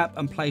 block gap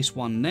and place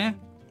 1 there.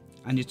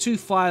 And your 2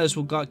 fires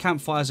will go,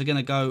 campfires are going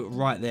to go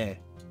right there.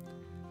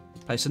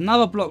 Place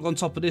another block on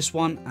top of this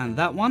one and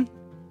that one.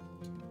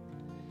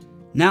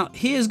 Now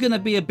here's going to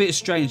be a bit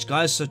strange,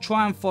 guys, so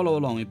try and follow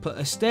along. We put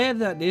a stair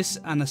like this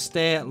and a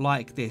stair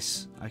like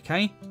this,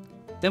 okay?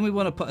 Then we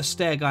want to put a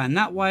stair going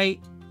that way,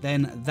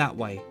 then that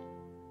way.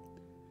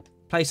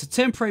 Place a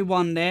temporary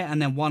one there and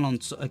then one on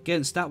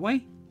against that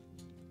way.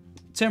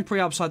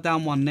 Temporary upside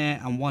down one there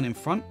and one in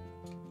front.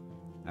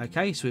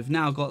 Okay, so we've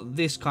now got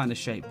this kind of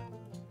shape.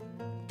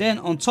 Then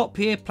on top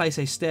here, place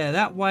a stair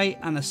that way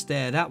and a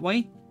stair that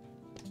way.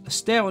 A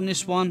stair on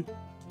this one.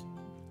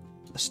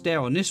 A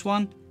stair on this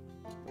one.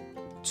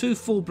 2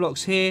 full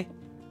blocks here.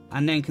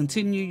 And then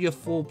continue your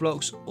 4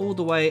 blocks all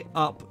the way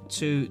up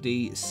to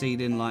the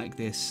ceiling like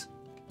this.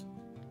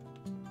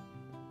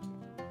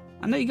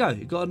 And there you go.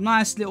 You've got a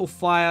nice little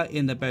fire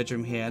in the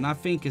bedroom here. And I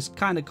think it's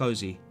kind of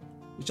cozy.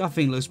 Which I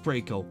think looks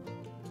pretty cool.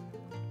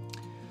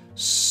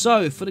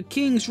 So for the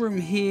king's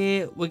room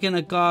here, we're going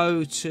to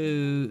go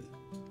to...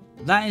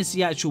 That is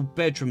the actual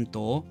bedroom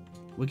door.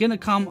 We're going to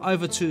come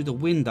over to the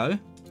window.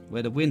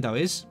 Where the window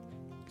is.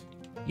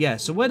 Yeah,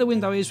 so where the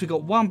window is, we've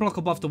got 1 block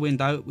above the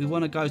window. We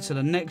want to go to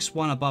the next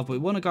one above. We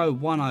want to go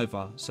 1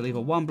 over. So leave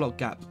a 1 block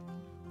gap.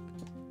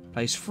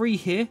 Place 3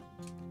 here.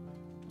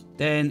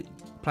 Then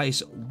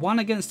place 1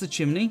 against the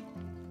chimney.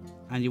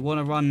 And you want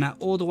to run that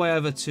all the way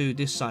over to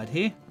this side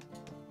here.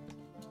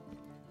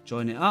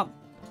 Join it up.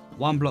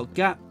 1 block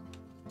gap,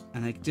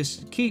 and then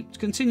just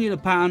continue the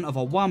pattern of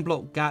a 1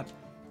 block gap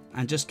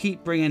and just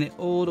keep bringing it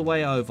all the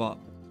way over.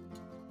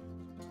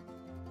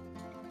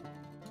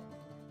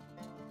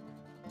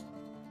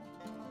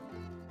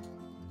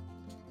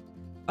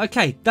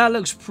 Okay, that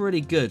looks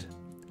pretty good.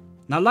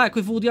 Now, like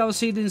with all the other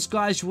ceilings,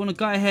 guys, you want to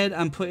go ahead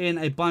and put in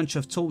a bunch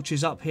of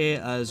torches up here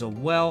as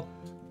well.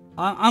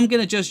 I'm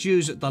going to just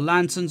use the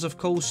lanterns, of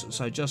course.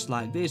 So just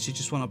like this, you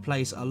just want to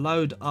place a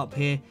load up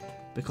here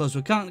because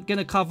we're going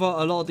to cover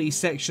a lot of these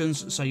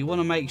sections. So you want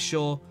to make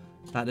sure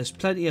that there's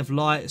plenty of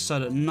light so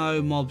that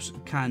no mobs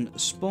can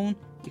spawn.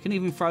 You can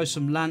even throw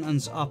some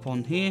lanterns up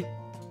on here.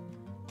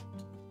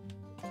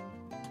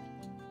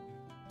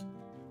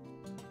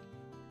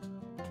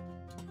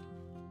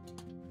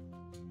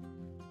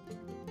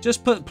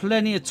 Just put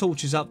plenty of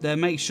torches up there.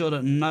 Make sure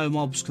that no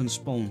mobs can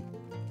spawn.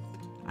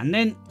 And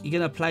then you're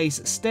going to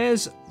place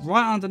stairs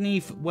right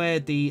underneath where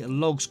the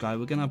logs go.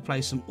 We're going to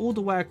place them all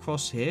the way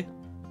across here.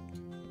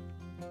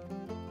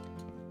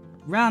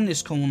 Round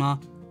this corner.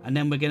 And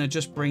then we're going to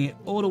just bring it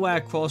all the way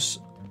across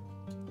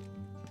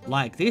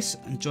like this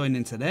and join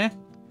into there.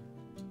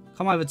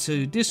 Come over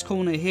to this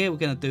corner here. We're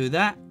going to do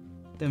that.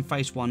 Then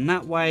face one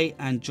that way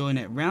and join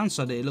it round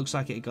so that it looks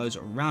like it goes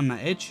around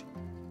that edge.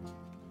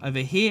 Over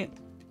here,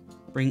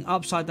 bring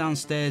upside down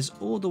stairs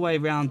all the way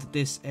around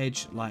this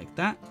edge like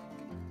that.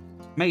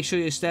 Make sure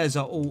your stairs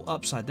are all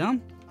upside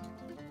down.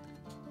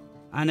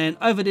 And then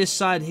over this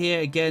side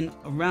here, again,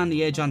 around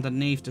the edge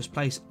underneath, just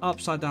place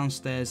upside down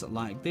stairs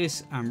like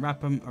this and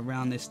wrap them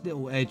around this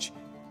little edge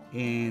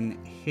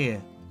in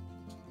here.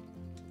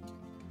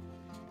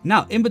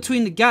 Now, in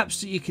between the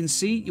gaps that you can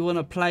see, you want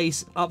to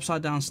place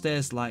upside down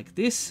stairs like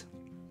this.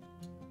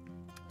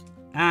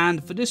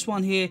 And for this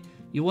one here,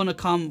 you want to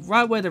come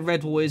right where the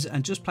red wall is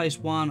and just place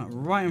one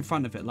right in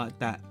front of it like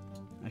that.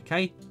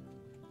 Okay?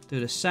 Do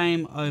the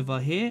same over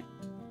here.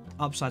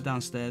 Upside down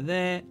stair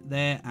there,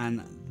 there,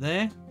 and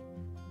there.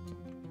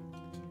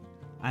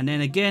 And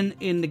then again,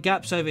 in the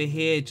gaps over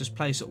here, just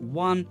place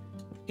one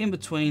in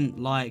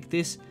between like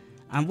this.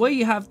 And where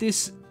you have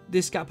this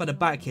gap at the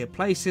back here,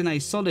 place in a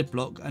solid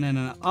block and then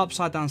an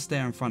upside down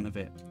stair in front of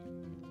it.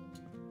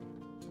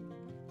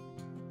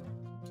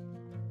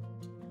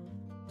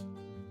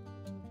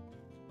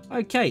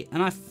 Okay,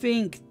 and I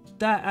think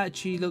that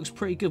actually looks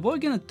pretty good. What we're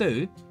going to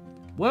do,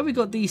 where we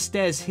got these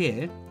stairs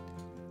here,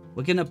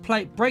 we're going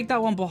to break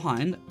that one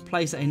behind,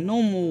 place a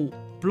normal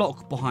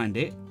block behind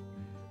it,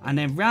 and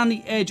then round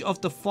the edge of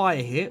the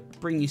fire here,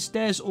 bring your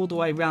stairs all the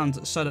way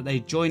around so that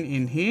they join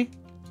in here.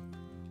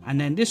 And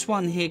then this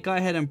one here, go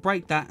ahead and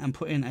break that and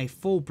put in a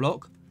full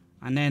block,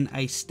 and then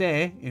a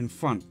stair in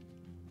front.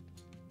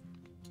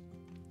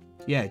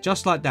 Yeah,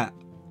 just like that.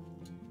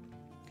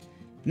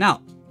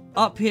 Now,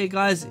 up here,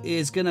 guys,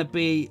 is going to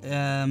be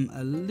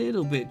a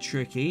little bit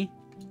tricky.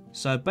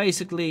 So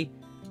basically,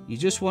 you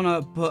just want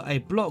to put a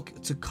block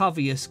to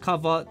cover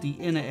the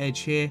inner edge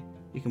here.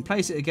 You can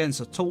place it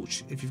against a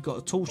torch if you've got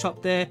a torch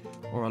up there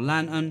or a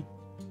lantern.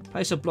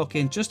 Place a block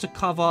in just to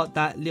cover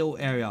that little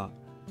area.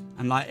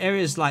 And like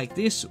areas like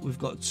this, we've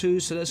got two.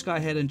 So let's go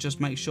ahead and just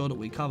make sure that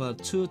we cover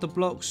two of the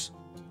blocks.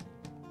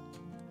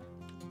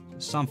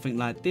 Something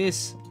like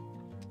this.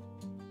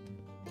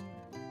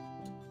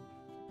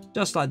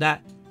 Just like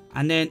that.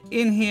 And then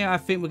in here, I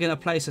think we're going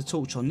to place a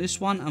torch on this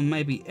one and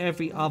maybe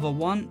every other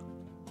one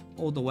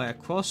all the way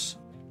across.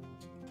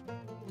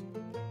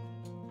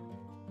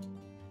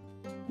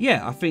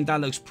 Yeah, I think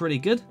that looks pretty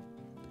good.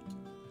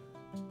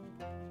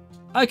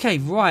 Okay,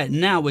 right,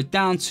 now we're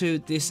down to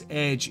this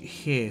edge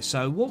here.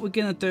 So what we're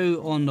going to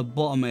do on the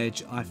bottom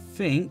edge, I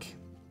think,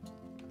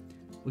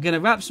 we're going to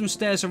wrap some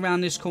stairs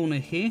around this corner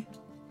here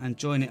and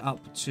join it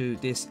up to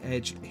this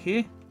edge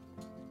here.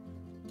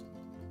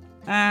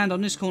 And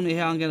on this corner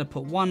here, I'm going to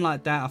put one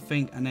like that, I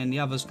think, and then the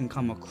others can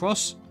come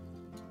across.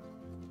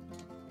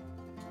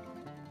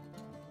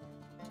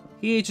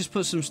 Here, just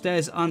put some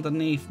stairs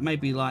underneath,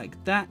 maybe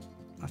like that.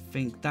 I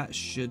think that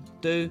should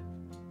do.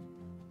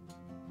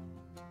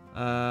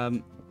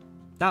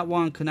 That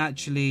one can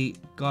actually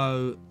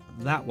go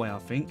that way, I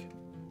think.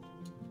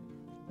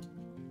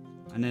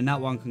 And then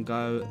that one can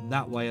go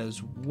that way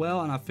as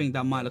well. And I think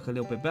that might look a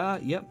little bit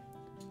better. Yep.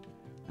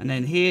 And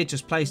then here,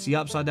 just place the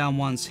upside down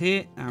ones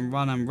here and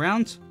run them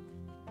round.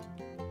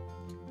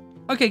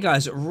 Okay,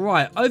 guys,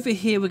 right, over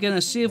here, we're going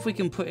to see if we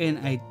can put in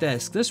a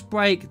desk. Let's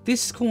break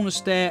this corner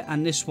stair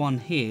and this one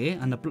here,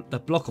 and the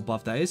block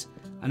above that is,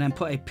 and then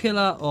put a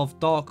pillar of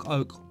dark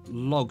oak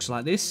logs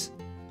like this.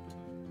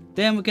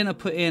 Then we're going to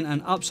put in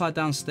an upside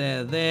down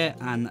stair there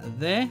and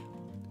there,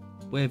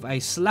 with a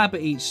slab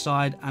at each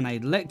side and a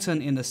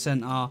lectern in the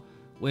center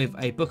with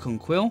a book and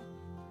quill.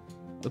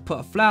 We'll put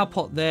a flower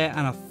pot there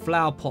and a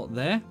flower pot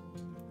there.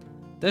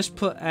 Let's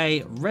put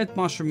a red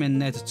mushroom in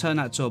there to turn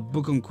that to a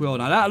book and quill.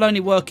 Now, that'll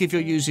only work if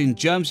you're using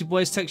Germsy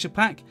Boys texture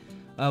pack,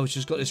 which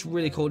has got this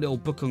really cool little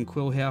book and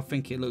quill here. I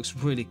think it looks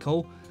really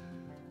cool.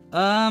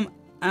 And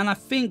I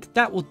think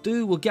that will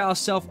do. We'll get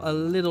ourselves a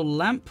little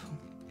lamp.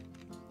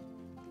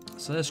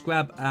 So let's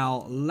grab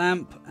our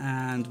lamp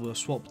and we'll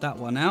swap that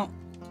one out.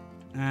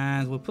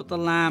 And we'll put the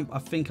lamp, I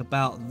think,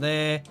 about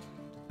there.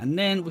 And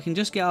then we can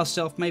just get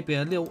ourselves maybe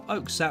a little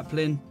oak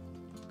sapling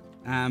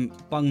and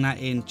bung that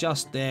in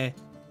just there.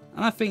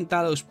 And I think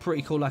that looks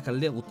pretty cool, like a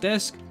little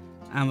desk.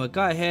 And we'll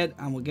go ahead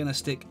and we're going to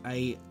stick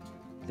a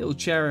little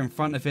chair in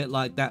front of it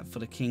like that for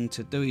the king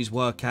to do his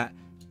work at.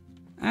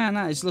 And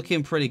that is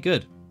looking pretty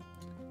good.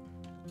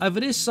 Over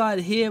this side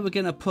here, we're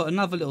going to put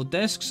another little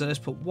desk. So let's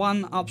put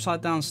one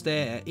upside down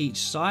stair at each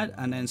side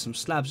and then some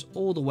slabs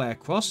all the way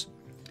across.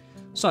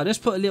 So let's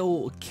put a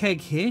little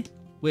keg here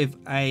with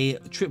a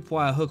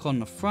tripwire hook on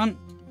the front.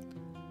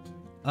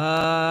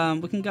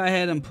 We can go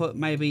ahead and put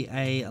maybe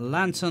a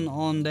lantern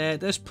on there.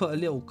 Let's put a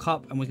little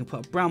cup and we can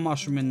put a brown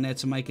mushroom in there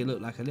to make it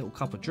look like a little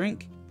cup of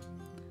drink.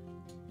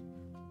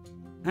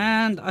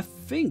 And I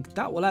think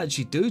that will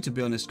actually do, to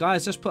be honest,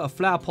 guys. Let's put a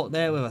flower pot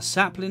there with a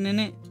sapling in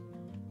it.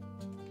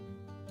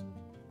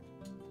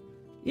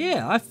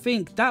 Yeah, I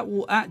think that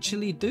will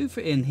actually do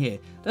for in here.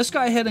 Let's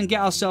go ahead and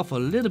get ourselves a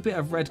little bit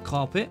of red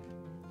carpet.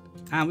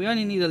 And we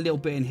only need a little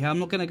bit in here. I'm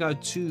not going to go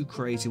too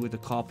crazy with the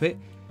carpet.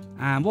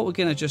 And what we're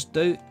going to just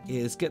do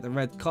is get the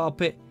red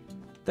carpet.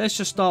 Let's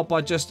just start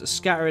by just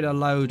scattering a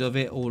load of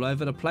it all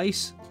over the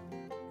place.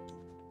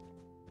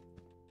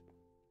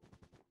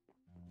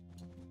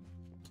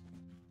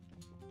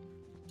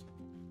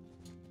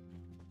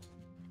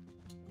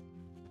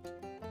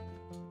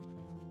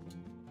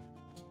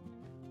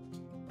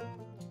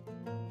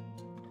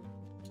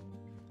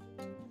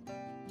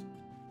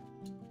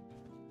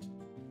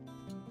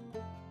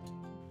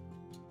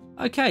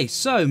 Okay,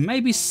 so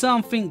maybe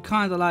something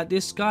kind of like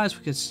this, guys.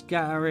 We could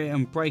scatter it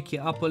and break it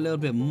up a little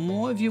bit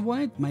more if you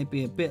wanted.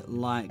 Maybe a bit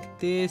like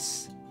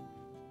this.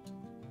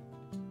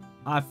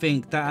 I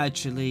think that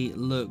actually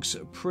looks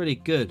pretty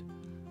good.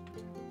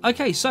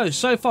 Okay, so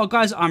far,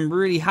 guys, I'm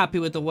really happy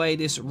with the way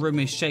this room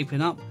is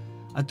shaping up.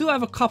 I do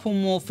have a couple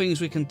more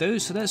things we can do.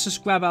 So let's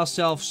just grab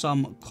ourselves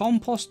some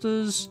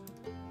composters,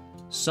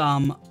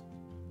 some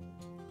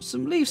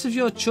leaves of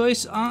your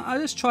choice.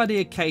 Let's try the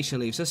acacia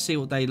leaves. Let's see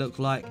what they look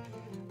like.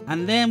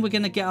 And then we're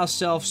going to get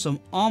ourselves some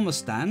armor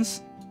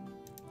stands.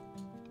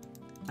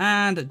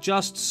 And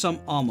just some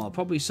armor.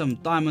 Probably some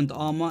diamond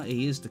armor.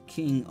 He is the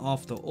king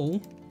after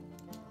all.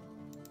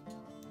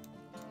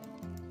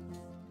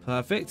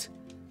 Perfect.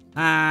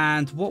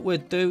 And what we'll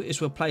do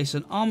is we'll place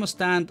an armor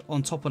stand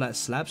on top of that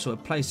slab. So we'll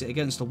place it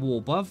against the wall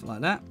above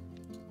like that.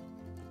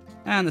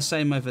 And the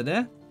same over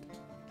there.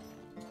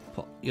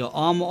 Put your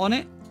armor on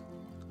it.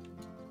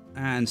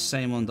 And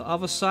same on the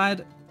other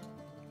side.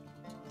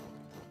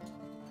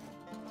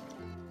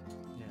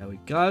 There we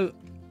go.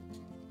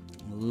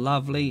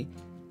 Lovely.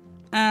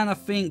 And I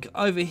think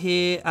over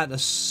here at the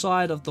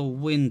side of the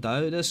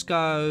window, let's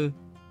go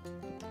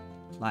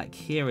like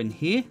here and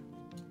here.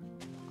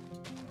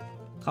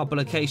 Couple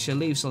of acacia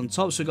leaves on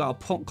top. So we've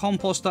got a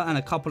composter and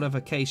a couple of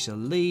acacia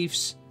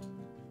leaves.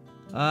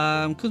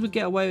 Could we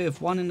get away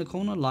with one in the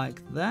corner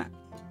like that?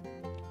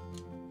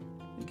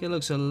 I think it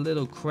looks a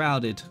little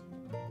crowded.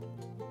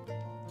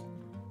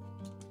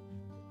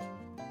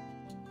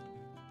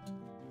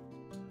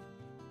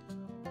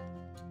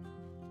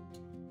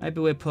 Maybe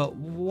we'll put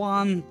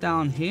one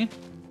down here.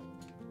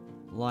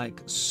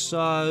 Like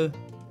so.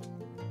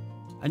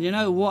 And you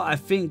know what? I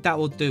think that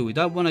will do. We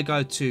don't want to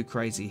go too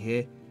crazy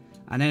here.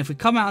 And then if we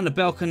come out on the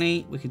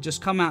balcony, we can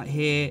just come out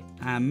here.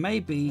 And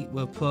maybe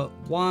we'll put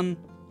one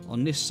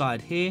on this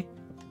side here.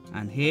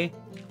 And here.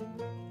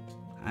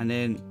 And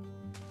then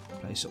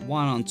place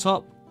one on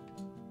top.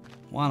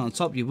 One on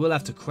top. You will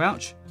have to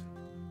crouch.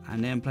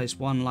 And then place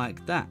one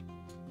like that.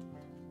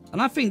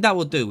 And I think that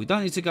will do. We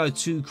don't need to go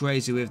too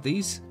crazy with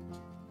these.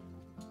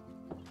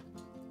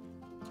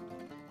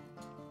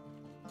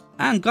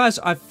 And guys,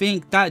 I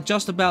think that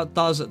just about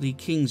does the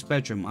king's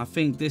bedroom. I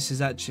think this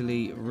is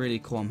actually really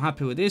cool. I'm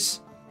happy with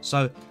this.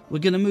 So we're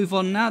going to move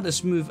on now.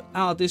 Let's move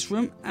out of this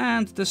room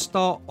and let's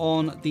start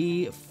on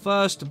the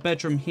first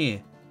bedroom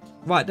here.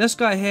 Right, let's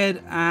go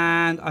ahead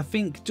and I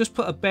think just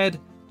put a bed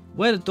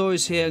where the door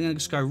is here. I'm going to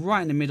just go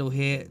right in the middle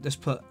here. Let's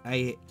put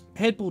a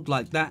headboard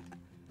like that.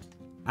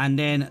 And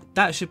then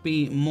that should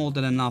be more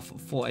than enough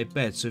for a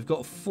bed. So we've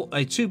got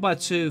a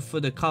 2x2 for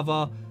the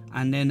cover.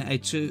 And then a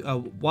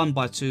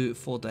 1x2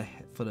 for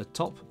the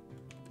top.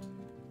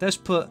 Let's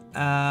put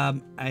a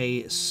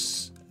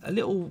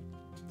little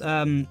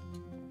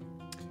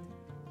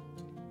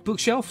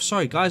bookshelf.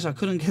 Sorry guys, I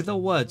couldn't get the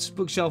words.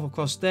 Bookshelf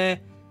across there.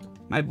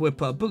 Maybe we'll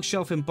put a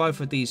bookshelf in both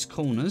of these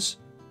corners.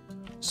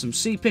 Some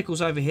sea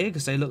pickles over here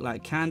because they look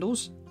like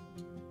candles.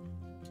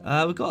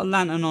 We've got a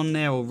lantern on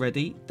there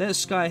already.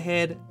 Let's go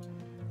ahead.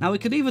 Now we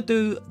could either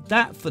do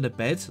that for the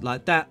bed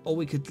like that, or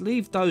we could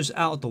leave those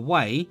out of the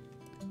way.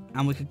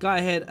 And we could go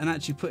ahead and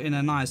actually put in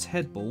a nice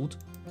headboard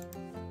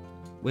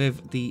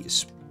with the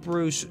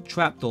spruce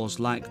trapdoors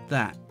like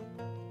that.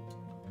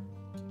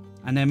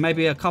 And then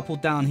maybe a couple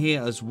down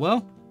here as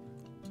well.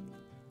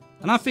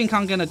 And I think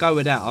I'm going to go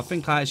with that. I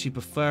think I actually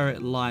prefer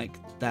it like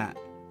that.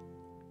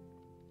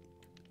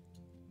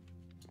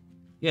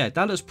 Yeah,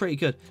 that looks pretty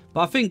good.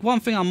 But I think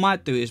one thing I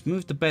might do is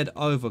move the bed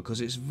over because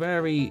it's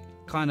very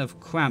kind of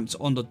cramped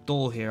on the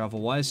door here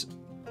otherwise.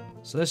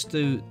 So let's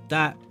do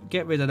that.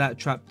 Get rid of that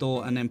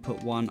trapdoor and then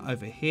put one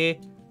over here.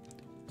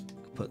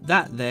 Put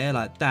that there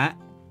like that.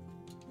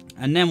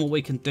 And then what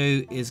we can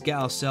do is get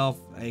ourselves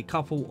a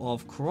couple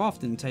of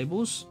crafting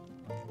tables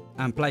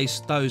and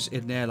place those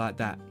in there like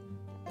that.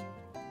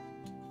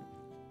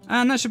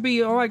 And that should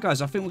be alright,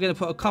 guys. I think we're going to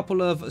put a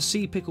couple of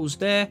sea pickles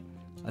there.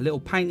 A little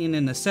painting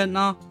in the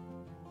center.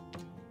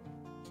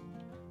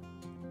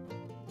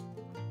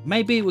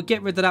 Maybe we'll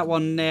get rid of that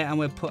one there and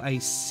we'll put a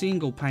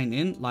single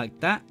painting like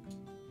that.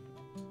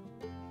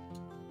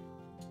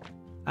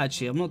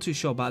 Actually, I'm not too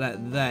sure about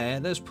that there.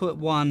 Let's put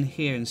one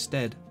here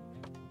instead.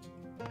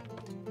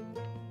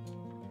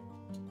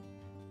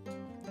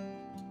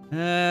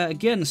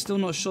 Again, still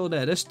not sure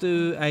there. Let's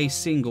do a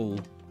single.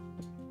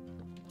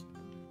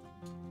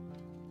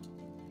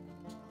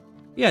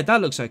 Yeah,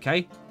 that looks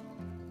okay.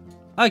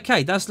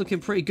 Okay, that's looking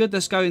pretty good.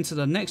 Let's go into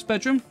the next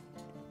bedroom.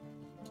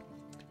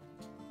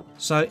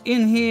 So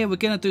in here, we're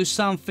going to do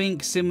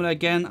something similar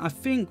again. I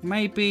think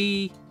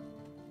maybe...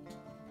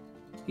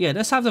 yeah,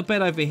 let's have the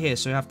bed over here.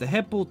 So we have the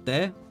headboard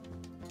there.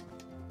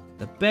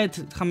 The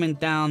bed coming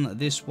down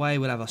this way.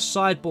 We'll have a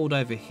sideboard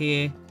over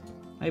here.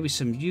 Maybe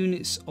some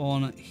units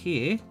on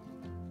here.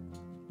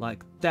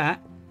 Like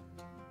that.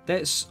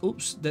 Let's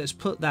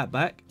put that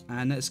back.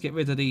 And let's get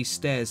rid of these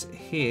stairs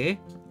here.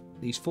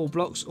 These 4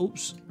 blocks.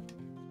 Oops.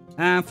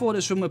 And for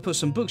this room, we'll put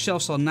some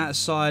bookshelves on that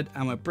side.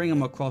 And we'll bring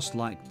them across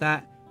like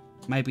that.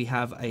 Maybe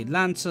have a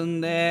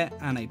lantern there.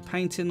 And a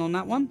painting on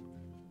that one.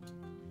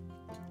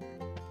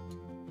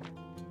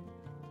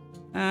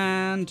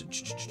 And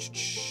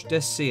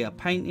let's see, a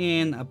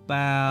painting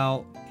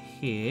about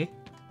here.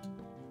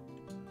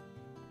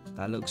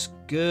 That looks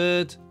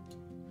good.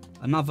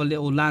 Another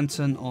little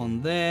lantern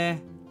on there.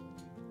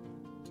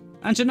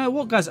 And you know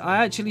what, guys? I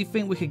actually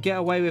think we could get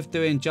away with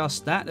doing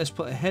just that. Let's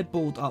put a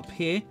headboard up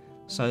here.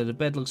 So the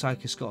bed looks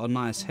like it's got a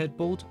nice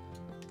headboard.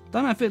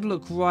 Don't know if it'd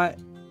look right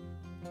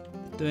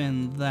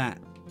doing that.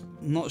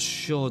 Not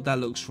sure that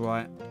looks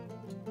right.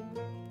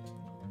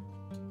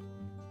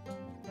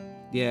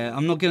 Yeah,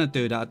 I'm not going to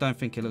do that. I don't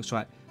think it looks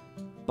right.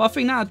 But I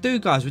think that'll do,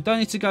 guys. We don't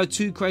need to go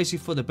too crazy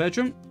for the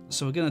bedroom.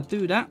 So we're going to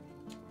do that.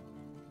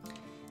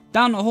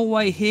 Down the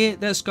hallway here,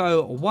 let's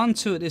go 1,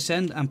 2 at this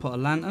end and put a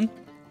lantern.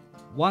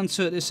 1,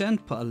 2 at this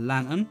end, put a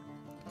lantern.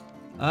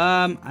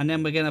 And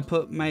then we're going to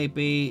put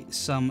maybe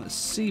some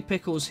sea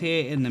pickles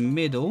here in the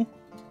middle.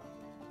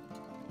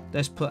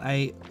 Let's put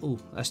a... oh,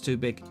 that's too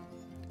big.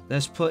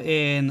 Let's put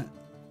in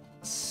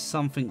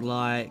something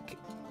like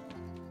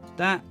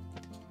that.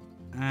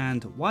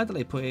 And why do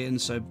they put it in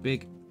so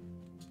big?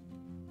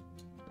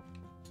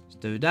 Let's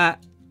do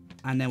that.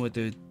 And then we'll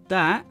do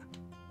that.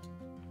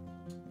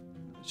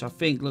 Which I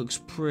think looks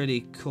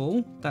pretty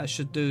cool. That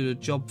should do the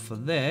job for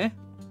there.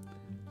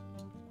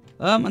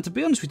 And to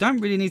be honest, we don't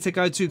really need to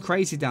go too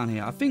crazy down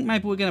here. I think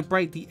maybe we're going to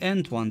break the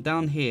end one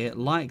down here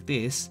like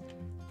this.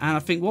 And I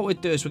think what we'll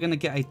do is we're going to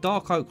get a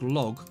dark oak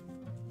log.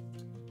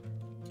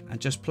 And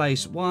just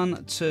place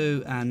 1,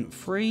 2, and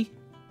 3.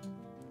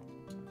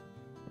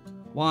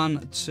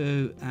 1,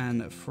 2,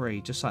 and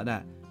 3. Just like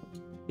that.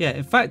 Yeah,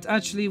 in fact,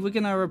 actually, we're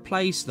going to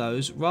replace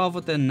those.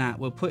 Rather than that,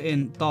 we'll put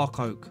in dark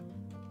oak.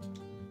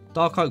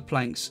 Dark oak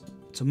planks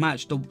to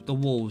match the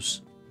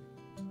walls.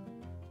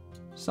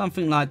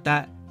 Something like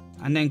that.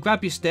 And then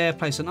grab your stair,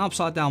 place an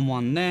upside down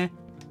one there.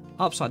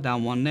 Upside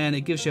down one there. And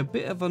it gives you a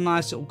bit of a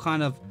nice little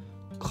kind of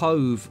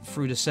cove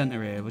through the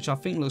center here. Which I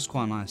think looks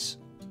quite nice.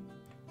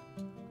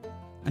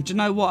 And you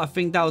know what I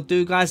think that'll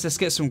do, guys? Let's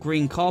get some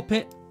green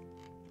carpet.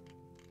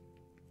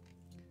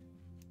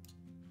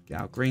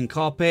 Get our green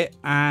carpet.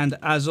 And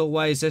as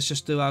always, let's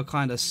just do our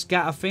kind of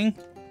scatter thing.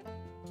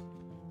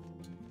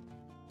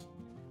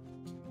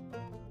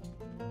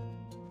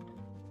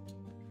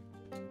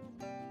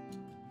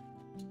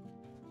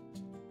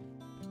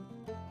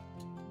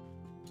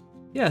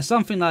 Yeah,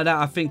 something like that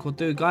I think will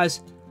do,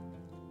 guys.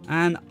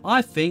 And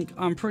I think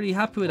I'm pretty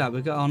happy with that.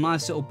 We've got our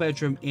nice little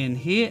bedroom in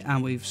here.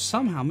 And we've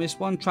somehow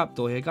missed one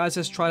trapdoor here, guys.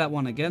 Let's try that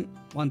one again.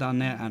 One down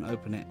there and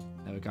open it.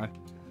 There we go.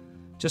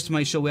 Just to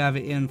make sure we have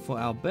it in for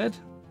our bed.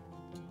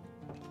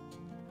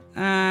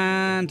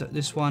 And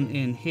this one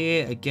in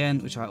here again,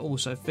 which I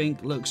also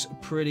think looks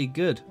pretty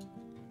good.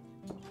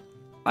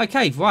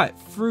 Okay, right.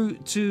 Through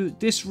to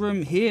this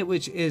room here,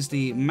 which is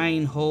the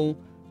main hall.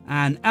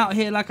 And out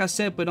here, like I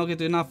said, we're not going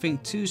to do nothing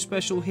too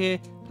special here.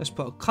 Let's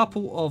put a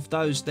couple of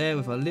those there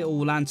with a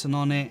little lantern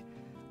on it.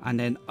 And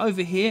then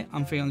over here,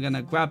 I'm going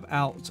to grab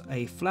out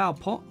a flower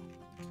pot.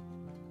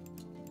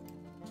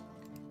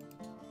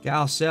 Get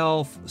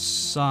ourselves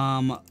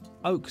some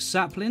oak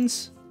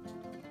saplings.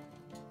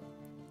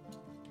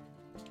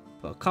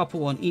 Put a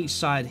couple on each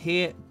side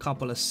here. A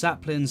couple of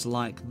saplings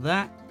like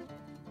that.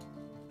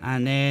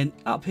 And then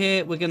up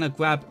here, we're going to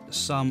grab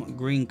some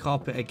green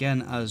carpet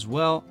again as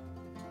well.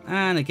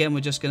 And again,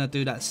 we're just going to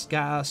do that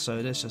scatter. So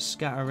let's just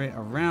scatter it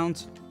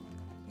around.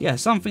 Yeah,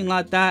 something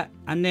like that.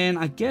 And then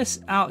I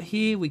guess out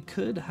here, we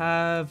could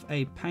have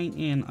a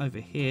painting over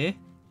here.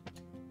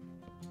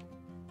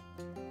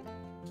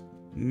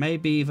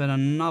 Maybe even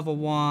another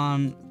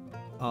one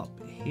up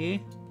here.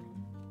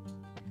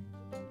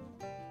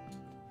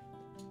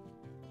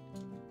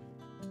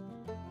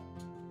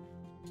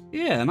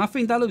 Yeah, and I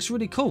think that looks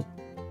really cool.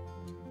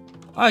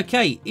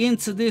 Okay,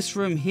 into this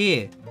room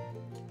here.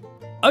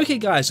 Okay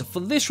guys, for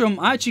this room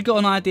I actually got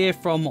an idea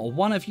from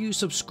one of you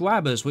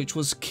subscribers, which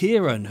was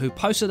Kieran, who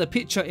posted a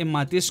picture in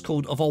my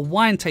Discord of a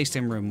wine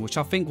tasting room, which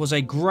I think was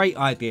a great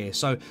idea.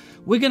 So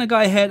we're going to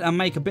go ahead and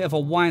make a bit of a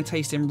wine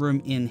tasting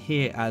room in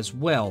here as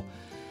well.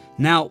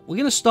 Now we're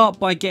going to start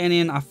by getting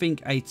in, I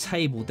think, a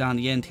table down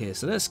the end here.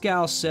 So let's get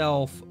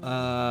ourselves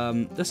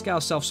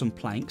some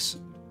planks.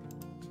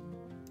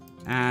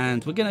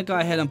 And we're going to go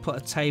ahead and put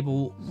a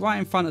table right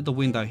in front of the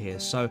window here.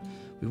 So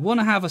we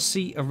want to have a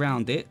seat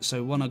around it, so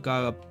we want to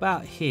go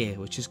about here,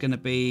 which is going to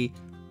be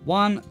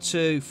 1,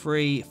 2,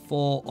 3,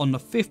 4 on the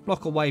 5th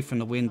block away from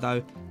the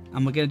window,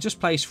 and we're going to just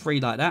place 3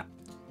 like that,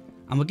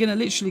 and we're going to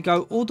literally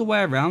go all the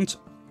way around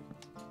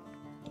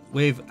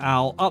with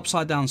our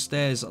upside down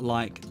stairs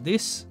like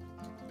this,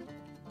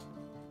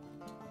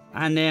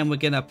 and then we're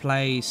going to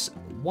place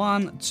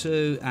 1,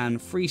 2,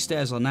 and 3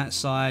 stairs on that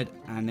side,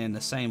 and then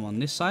the same on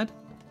this side.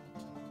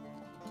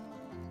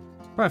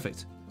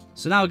 Perfect.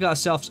 So now we've got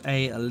ourselves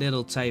a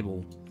little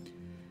table.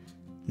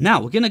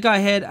 Now we're going to go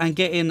ahead and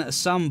get in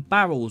some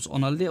barrels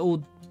on a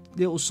little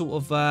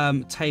sort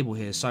of table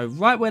here. So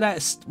right where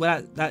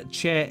that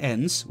chair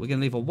ends, we're going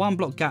to leave a 1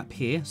 block gap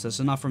here, so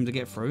there's enough room to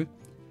get through.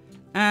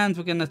 And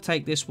we're going to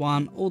take this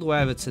one all the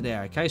way over to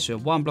there. Okay, so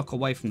we're 1 block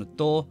away from the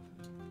door.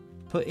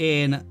 Put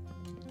in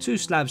 2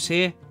 slabs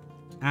here,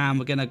 and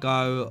we're going to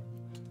go,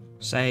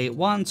 say,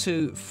 1,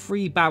 2,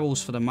 3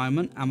 barrels for the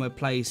moment, and we'll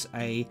place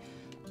a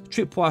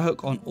tripwire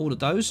hook on all of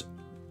those.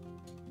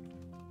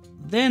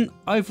 Then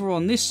over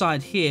on this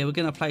side here, we're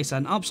going to place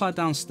an upside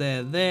down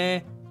stair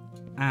there,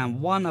 and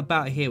one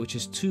about here, which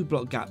is 2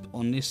 block gap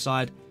on this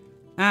side.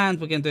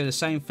 And we're going to do the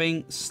same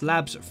thing,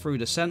 slabs through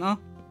the center.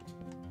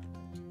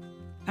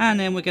 And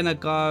then we're going to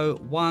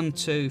go 1,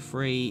 2,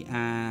 3,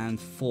 and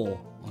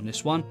 4 on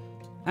this one.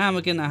 And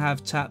we're going to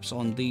have taps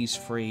on these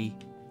 3.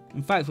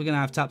 In fact, we're going to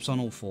have taps on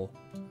all 4.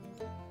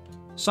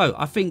 So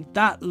I think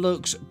that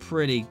looks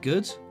pretty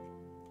good.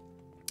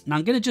 Now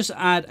I'm going to just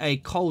add a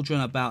cauldron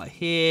about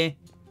here.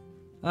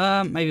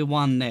 Maybe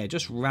one there,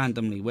 just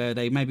randomly, where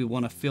they maybe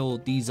want to fill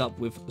these up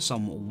with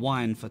some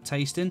wine for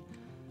tasting.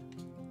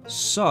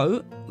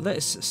 So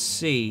let's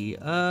see.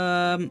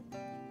 Yeah,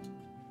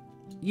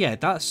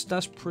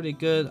 that's pretty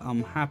good.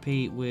 I'm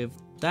happy with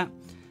that.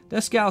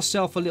 Let's get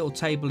ourselves a little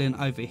table in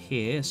over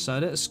here. So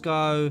let's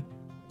go.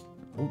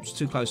 Oops,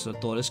 too close to the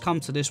door. Let's come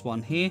to this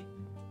one here.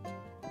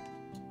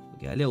 We'll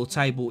get a little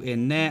table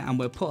in there, and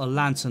we'll put a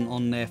lantern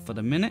on there for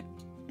the minute.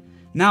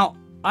 Now,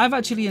 I've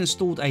actually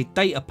installed a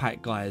data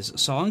pack, guys,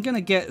 so I'm going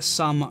to get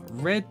some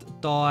red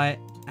dye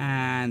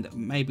and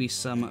maybe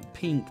some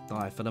pink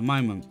dye for the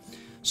moment.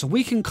 So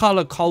we can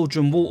colour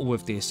Cauldron water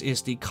with this.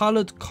 It's the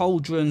Coloured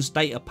Cauldrons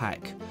data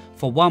pack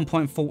for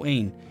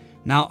 1.14.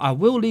 Now, I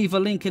will leave a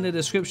link in the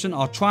description.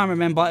 I'll try and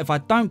remember. If I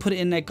don't put it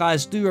in there,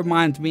 guys, do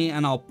remind me,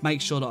 and I'll make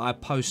sure that I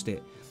post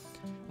it.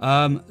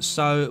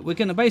 So we're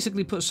going to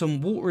basically put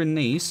some water in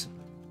these.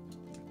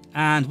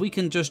 And we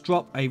can just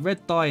drop a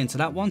red dye into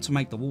that one to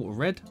make the water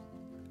red.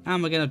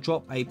 And we're going to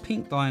drop a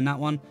pink dye in that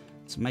one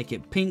to make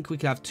it pink. We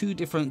can have 2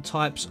 different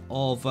types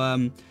of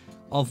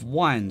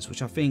wines,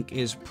 which I think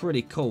is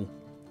pretty cool.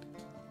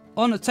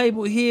 On the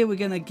table here, we're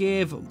going to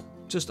give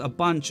just a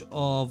bunch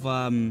of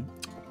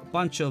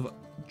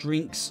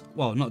drinks.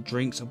 Well, not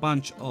drinks, a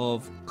bunch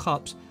of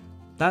cups.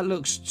 That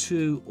looks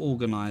too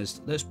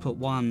organized. Let's put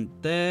one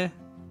there,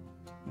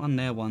 one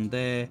there, one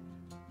there.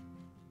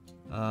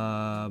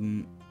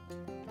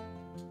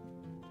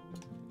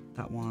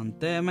 That one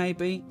there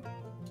maybe.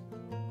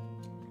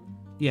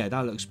 Yeah,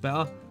 that looks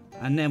better.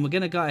 And then we're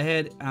going to go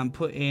ahead and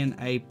put in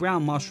a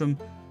brown mushroom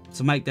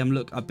to make them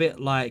look a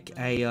bit like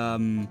a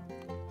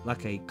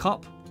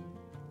cup.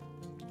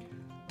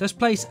 Let's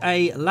place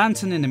a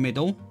lantern in the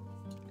middle.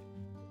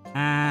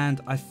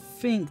 And I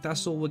think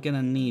that's all we're going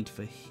to need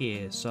for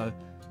here. So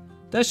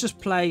let's just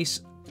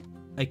place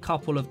a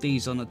couple of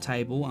these on the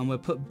table, and we'll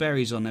put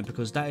berries on there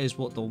because that is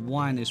what the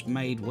wine is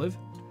made with.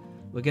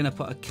 We're going to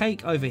put a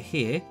cake over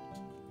here.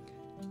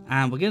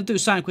 And we're going to do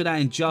something with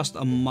that in just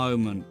a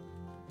moment.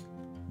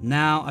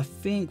 Now, I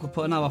think we'll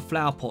put another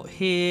flower pot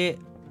here,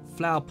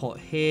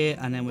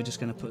 and then we're just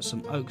going to put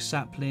some oak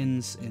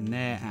saplings in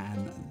there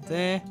and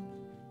there.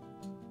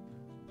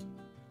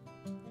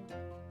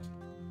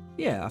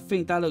 Yeah, I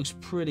think that looks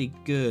pretty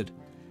good.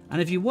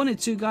 And if you wanted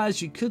to, guys,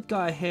 you could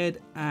go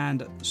ahead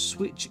and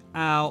switch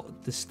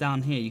out this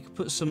down here. You could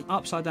put some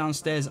upside down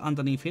stairs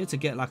underneath here to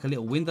get like a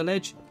little window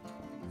ledge.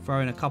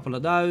 Throw in a couple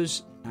of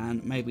those.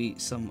 And maybe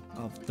some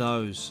of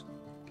those.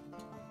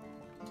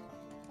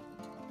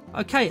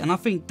 Okay, and I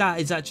think that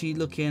is actually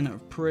looking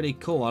pretty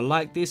cool. I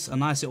like this, a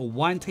nice little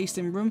wine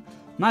tasting room.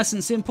 Nice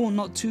and simple,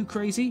 not too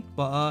crazy,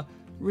 but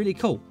really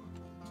cool.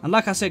 And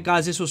like I said,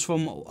 guys, this was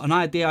from an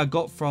idea I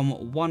got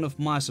from one of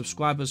my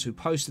subscribers who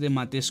posted in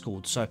my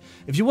Discord. So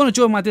if you want to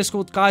join my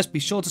Discord, guys, be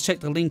sure to check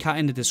the link out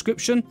in the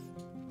description.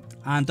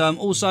 And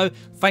also,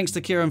 thanks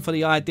to Kieran for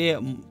the idea.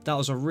 That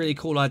was a really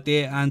cool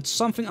idea and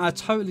something I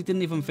totally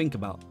didn't even think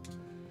about.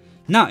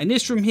 Now in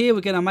this room here,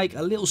 we're going to make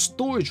a little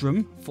storage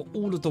room for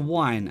all of the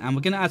wine, and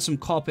we're going to add some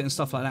carpet and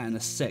stuff like that in a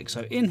sec.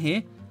 So in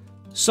here,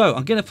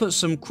 I'm going to put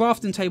some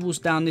crafting tables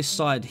down this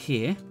side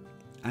here,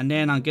 and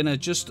then I'm going to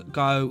just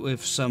go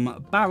with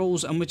some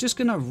barrels, and we're just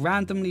going to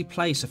randomly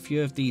place a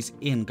few of these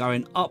in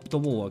going up the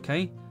wall.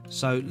 Okay,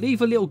 so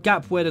leave a little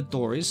gap where the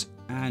door is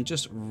and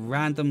just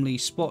randomly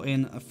spot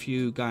in a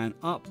few going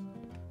up,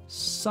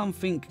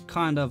 something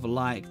kind of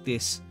like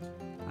this.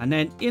 And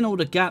then in all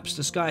the gaps,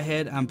 let's go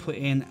ahead and put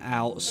in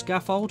our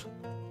scaffold.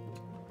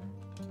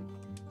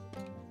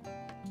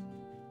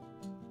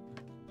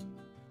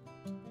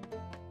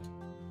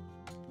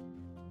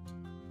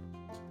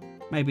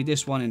 Maybe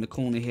this one in the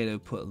corner here to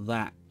put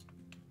that.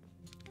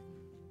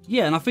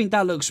 Yeah, and I think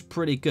that looks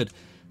pretty good.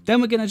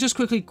 Then we're going to just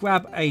quickly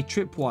grab a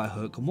tripwire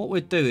hook. And what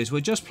we'll do is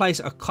we'll just place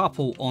a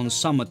couple on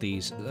some of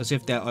these as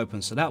if they're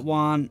open. So that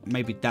one,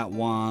 maybe that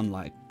one,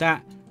 like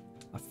that.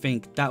 I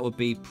think that would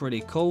be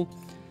pretty cool.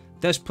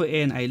 Let's put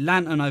in a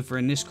lantern over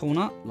in this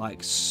corner,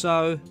 like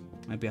so.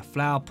 Maybe a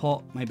flower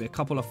pot, maybe a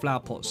couple of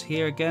flower pots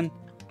here again.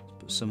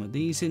 Put some of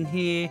these in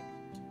here.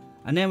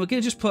 And then we're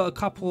going to just put a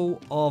couple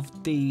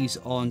of these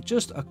on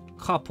just a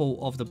couple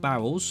of the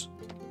barrels,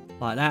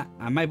 like that.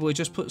 And maybe we'll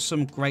just put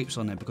some grapes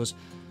on there because,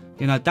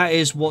 you know, that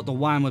is what the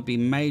wine would be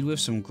made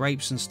with, some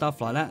grapes and stuff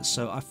like that.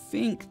 So I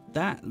think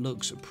that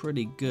looks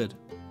pretty good.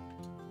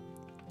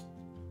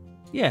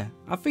 Yeah,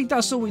 I think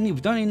that's all we need.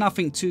 We don't need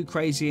nothing too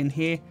crazy in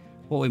here.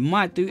 What we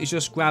might do is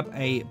just grab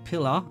a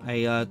pillar,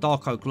 a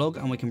dark oak log,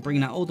 and we can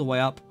bring that all the way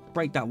up,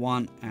 break that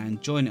one,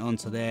 and join it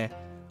onto there,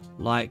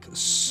 like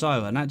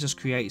so. And that just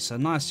creates a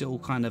nice little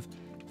kind of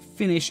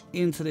finish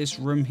into this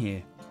room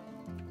here.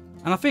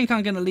 And I think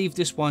I'm going to leave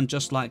this one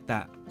just like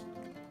that.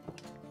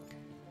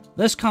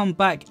 Let's come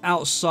back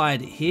outside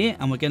here,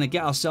 and we're going to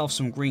get ourselves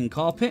some green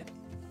carpet.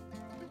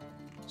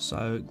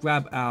 So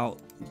grab our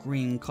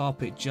green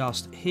carpet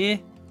just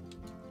here.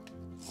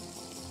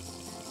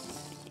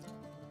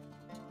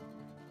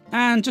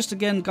 And just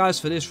again,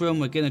 guys, for this room,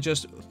 we're going to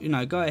just, you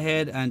know, go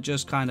ahead and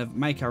just kind of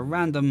make a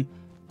random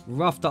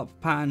roughed up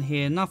pattern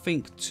here.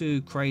 Nothing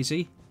too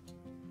crazy.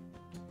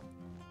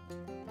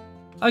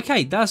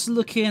 Okay, that's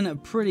looking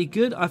pretty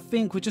good. I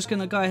think we're just going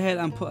to go ahead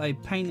and put a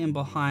painting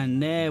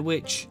behind there,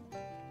 which...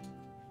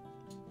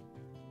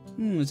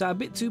 is that a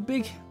bit too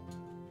big?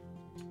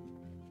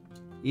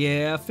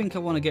 Yeah, I think I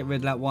want to get rid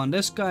of that one.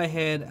 Let's go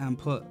ahead and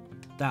put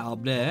that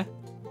up there.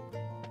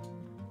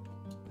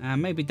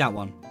 And maybe that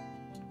one.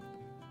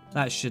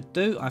 That should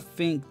do. I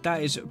think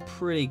that is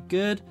pretty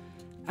good.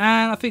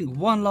 And I think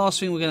one last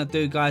thing we're going to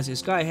do, guys,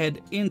 is go ahead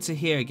into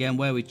here again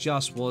where we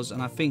just was.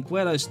 And I think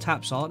where those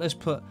taps are, let's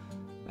put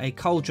a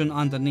cauldron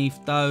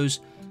underneath those.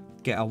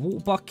 Get a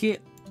water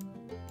bucket.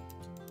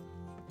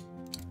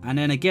 And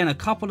then again, a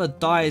couple of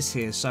dyes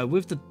here. So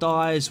with the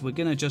dyes, we're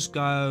going to just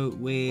go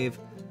with...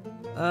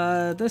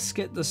 let's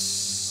get the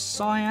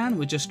cyan.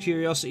 With just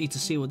curiosity to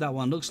see what that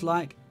one looks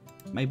like.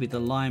 Maybe the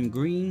lime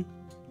green.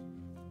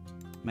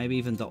 Maybe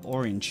even the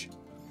orange.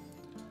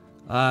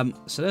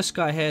 So let's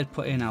go ahead,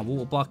 put in our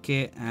water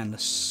bucket and the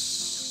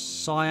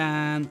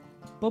cyan.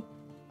 Boop.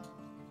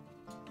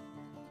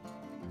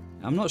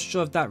 I'm not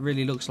sure if that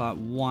really looks like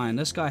wine.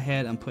 Let's go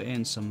ahead and put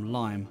in some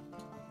lime.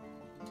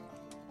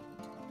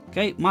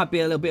 Okay, might be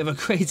a little bit of a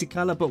crazy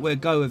color, but we'll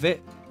go with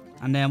it.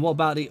 And then what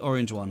about the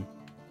orange one?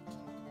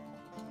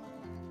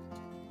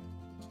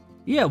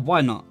 Yeah,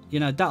 why not? You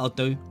know, that'll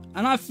do.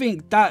 And I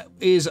think that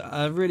is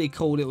a really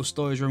cool little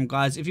storage room,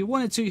 guys. If you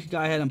wanted to, you could go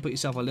ahead and put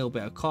yourself a little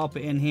bit of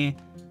carpet in here.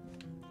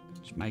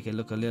 Just make it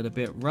look a little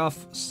bit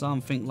rough.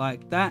 Something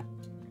like that.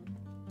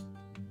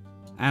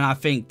 And I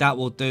think that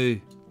will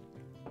do.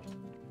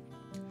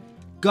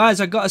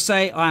 Guys, I gotta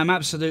say, I am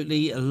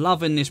absolutely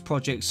loving this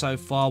project so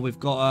far. We've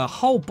got a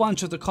whole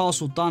bunch of the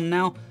castle done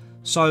now.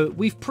 So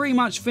we've pretty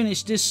much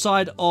finished this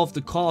side of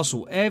the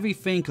castle.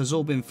 Everything has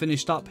all been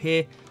finished up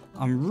here.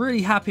 I'm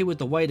really happy with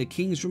the way the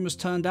King's Room has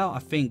turned out. I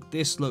think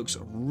this looks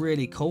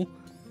really cool.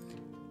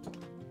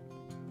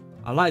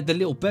 I like the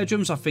little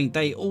bedrooms. I think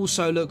they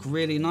also look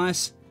really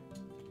nice.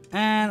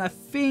 And I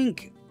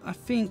think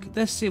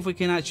let's see if we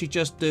can actually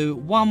just do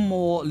one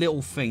more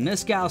little thing.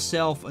 Let's get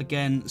ourselves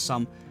again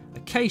some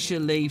acacia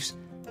leaves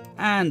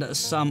and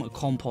some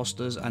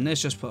composters, and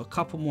let's just put a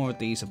couple more of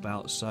these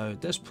about. So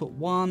let's put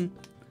one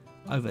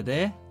over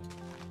there,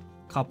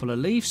 couple of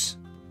leaves.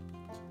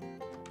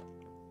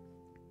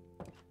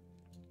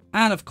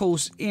 And of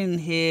course in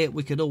here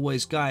we could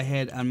always go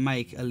ahead and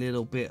make a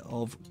little bit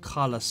of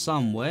colour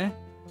somewhere.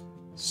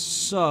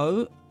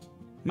 So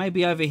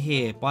maybe over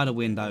here by the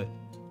window.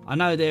 I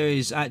know there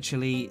is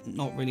actually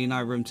not really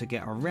no room to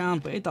get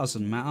around, but it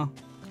doesn't matter.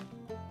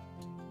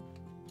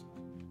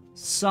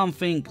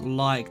 Something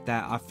like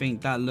that. I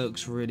think that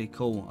looks really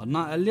cool.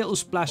 A little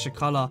splash of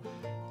colour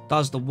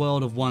does the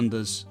world of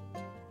wonders.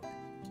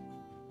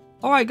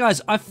 Alright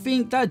guys, I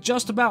think that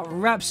just about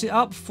wraps it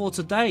up for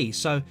today.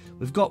 So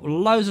we've got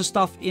loads of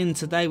stuff in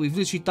today. We've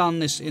literally done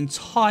this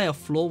entire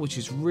floor, which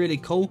is really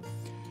cool.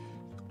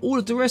 All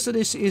of the rest of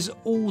this is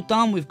all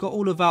done. We've got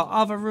all of our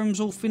other rooms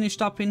all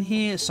finished up in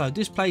here. So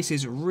this place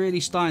is really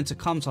starting to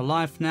come to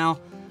life now.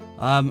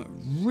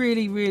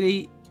 Really,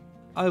 really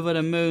over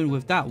the moon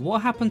with that.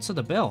 What happened to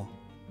the bell?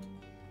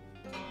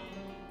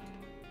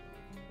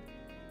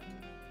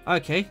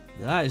 Okay,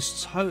 that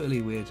is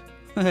totally weird.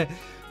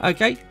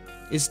 Okay,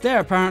 it's there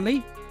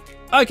apparently.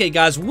 Okay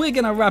guys, we're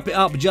going to wrap it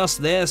up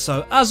just there.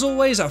 So as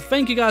always, I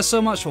thank you guys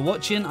so much for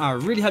watching. I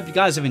really hope you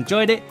guys have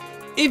enjoyed it.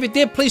 If you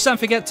did, please don't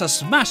forget to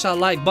smash that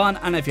like button,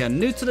 and if you're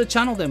new to the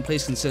channel, then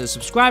please consider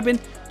subscribing.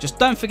 Just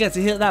don't forget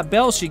to hit that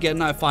bell so you get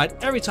notified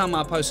every time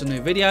I post a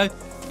new video.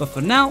 But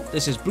for now,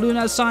 this is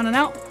BlueNerd signing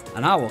out,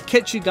 and I will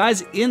catch you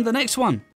guys in the next one.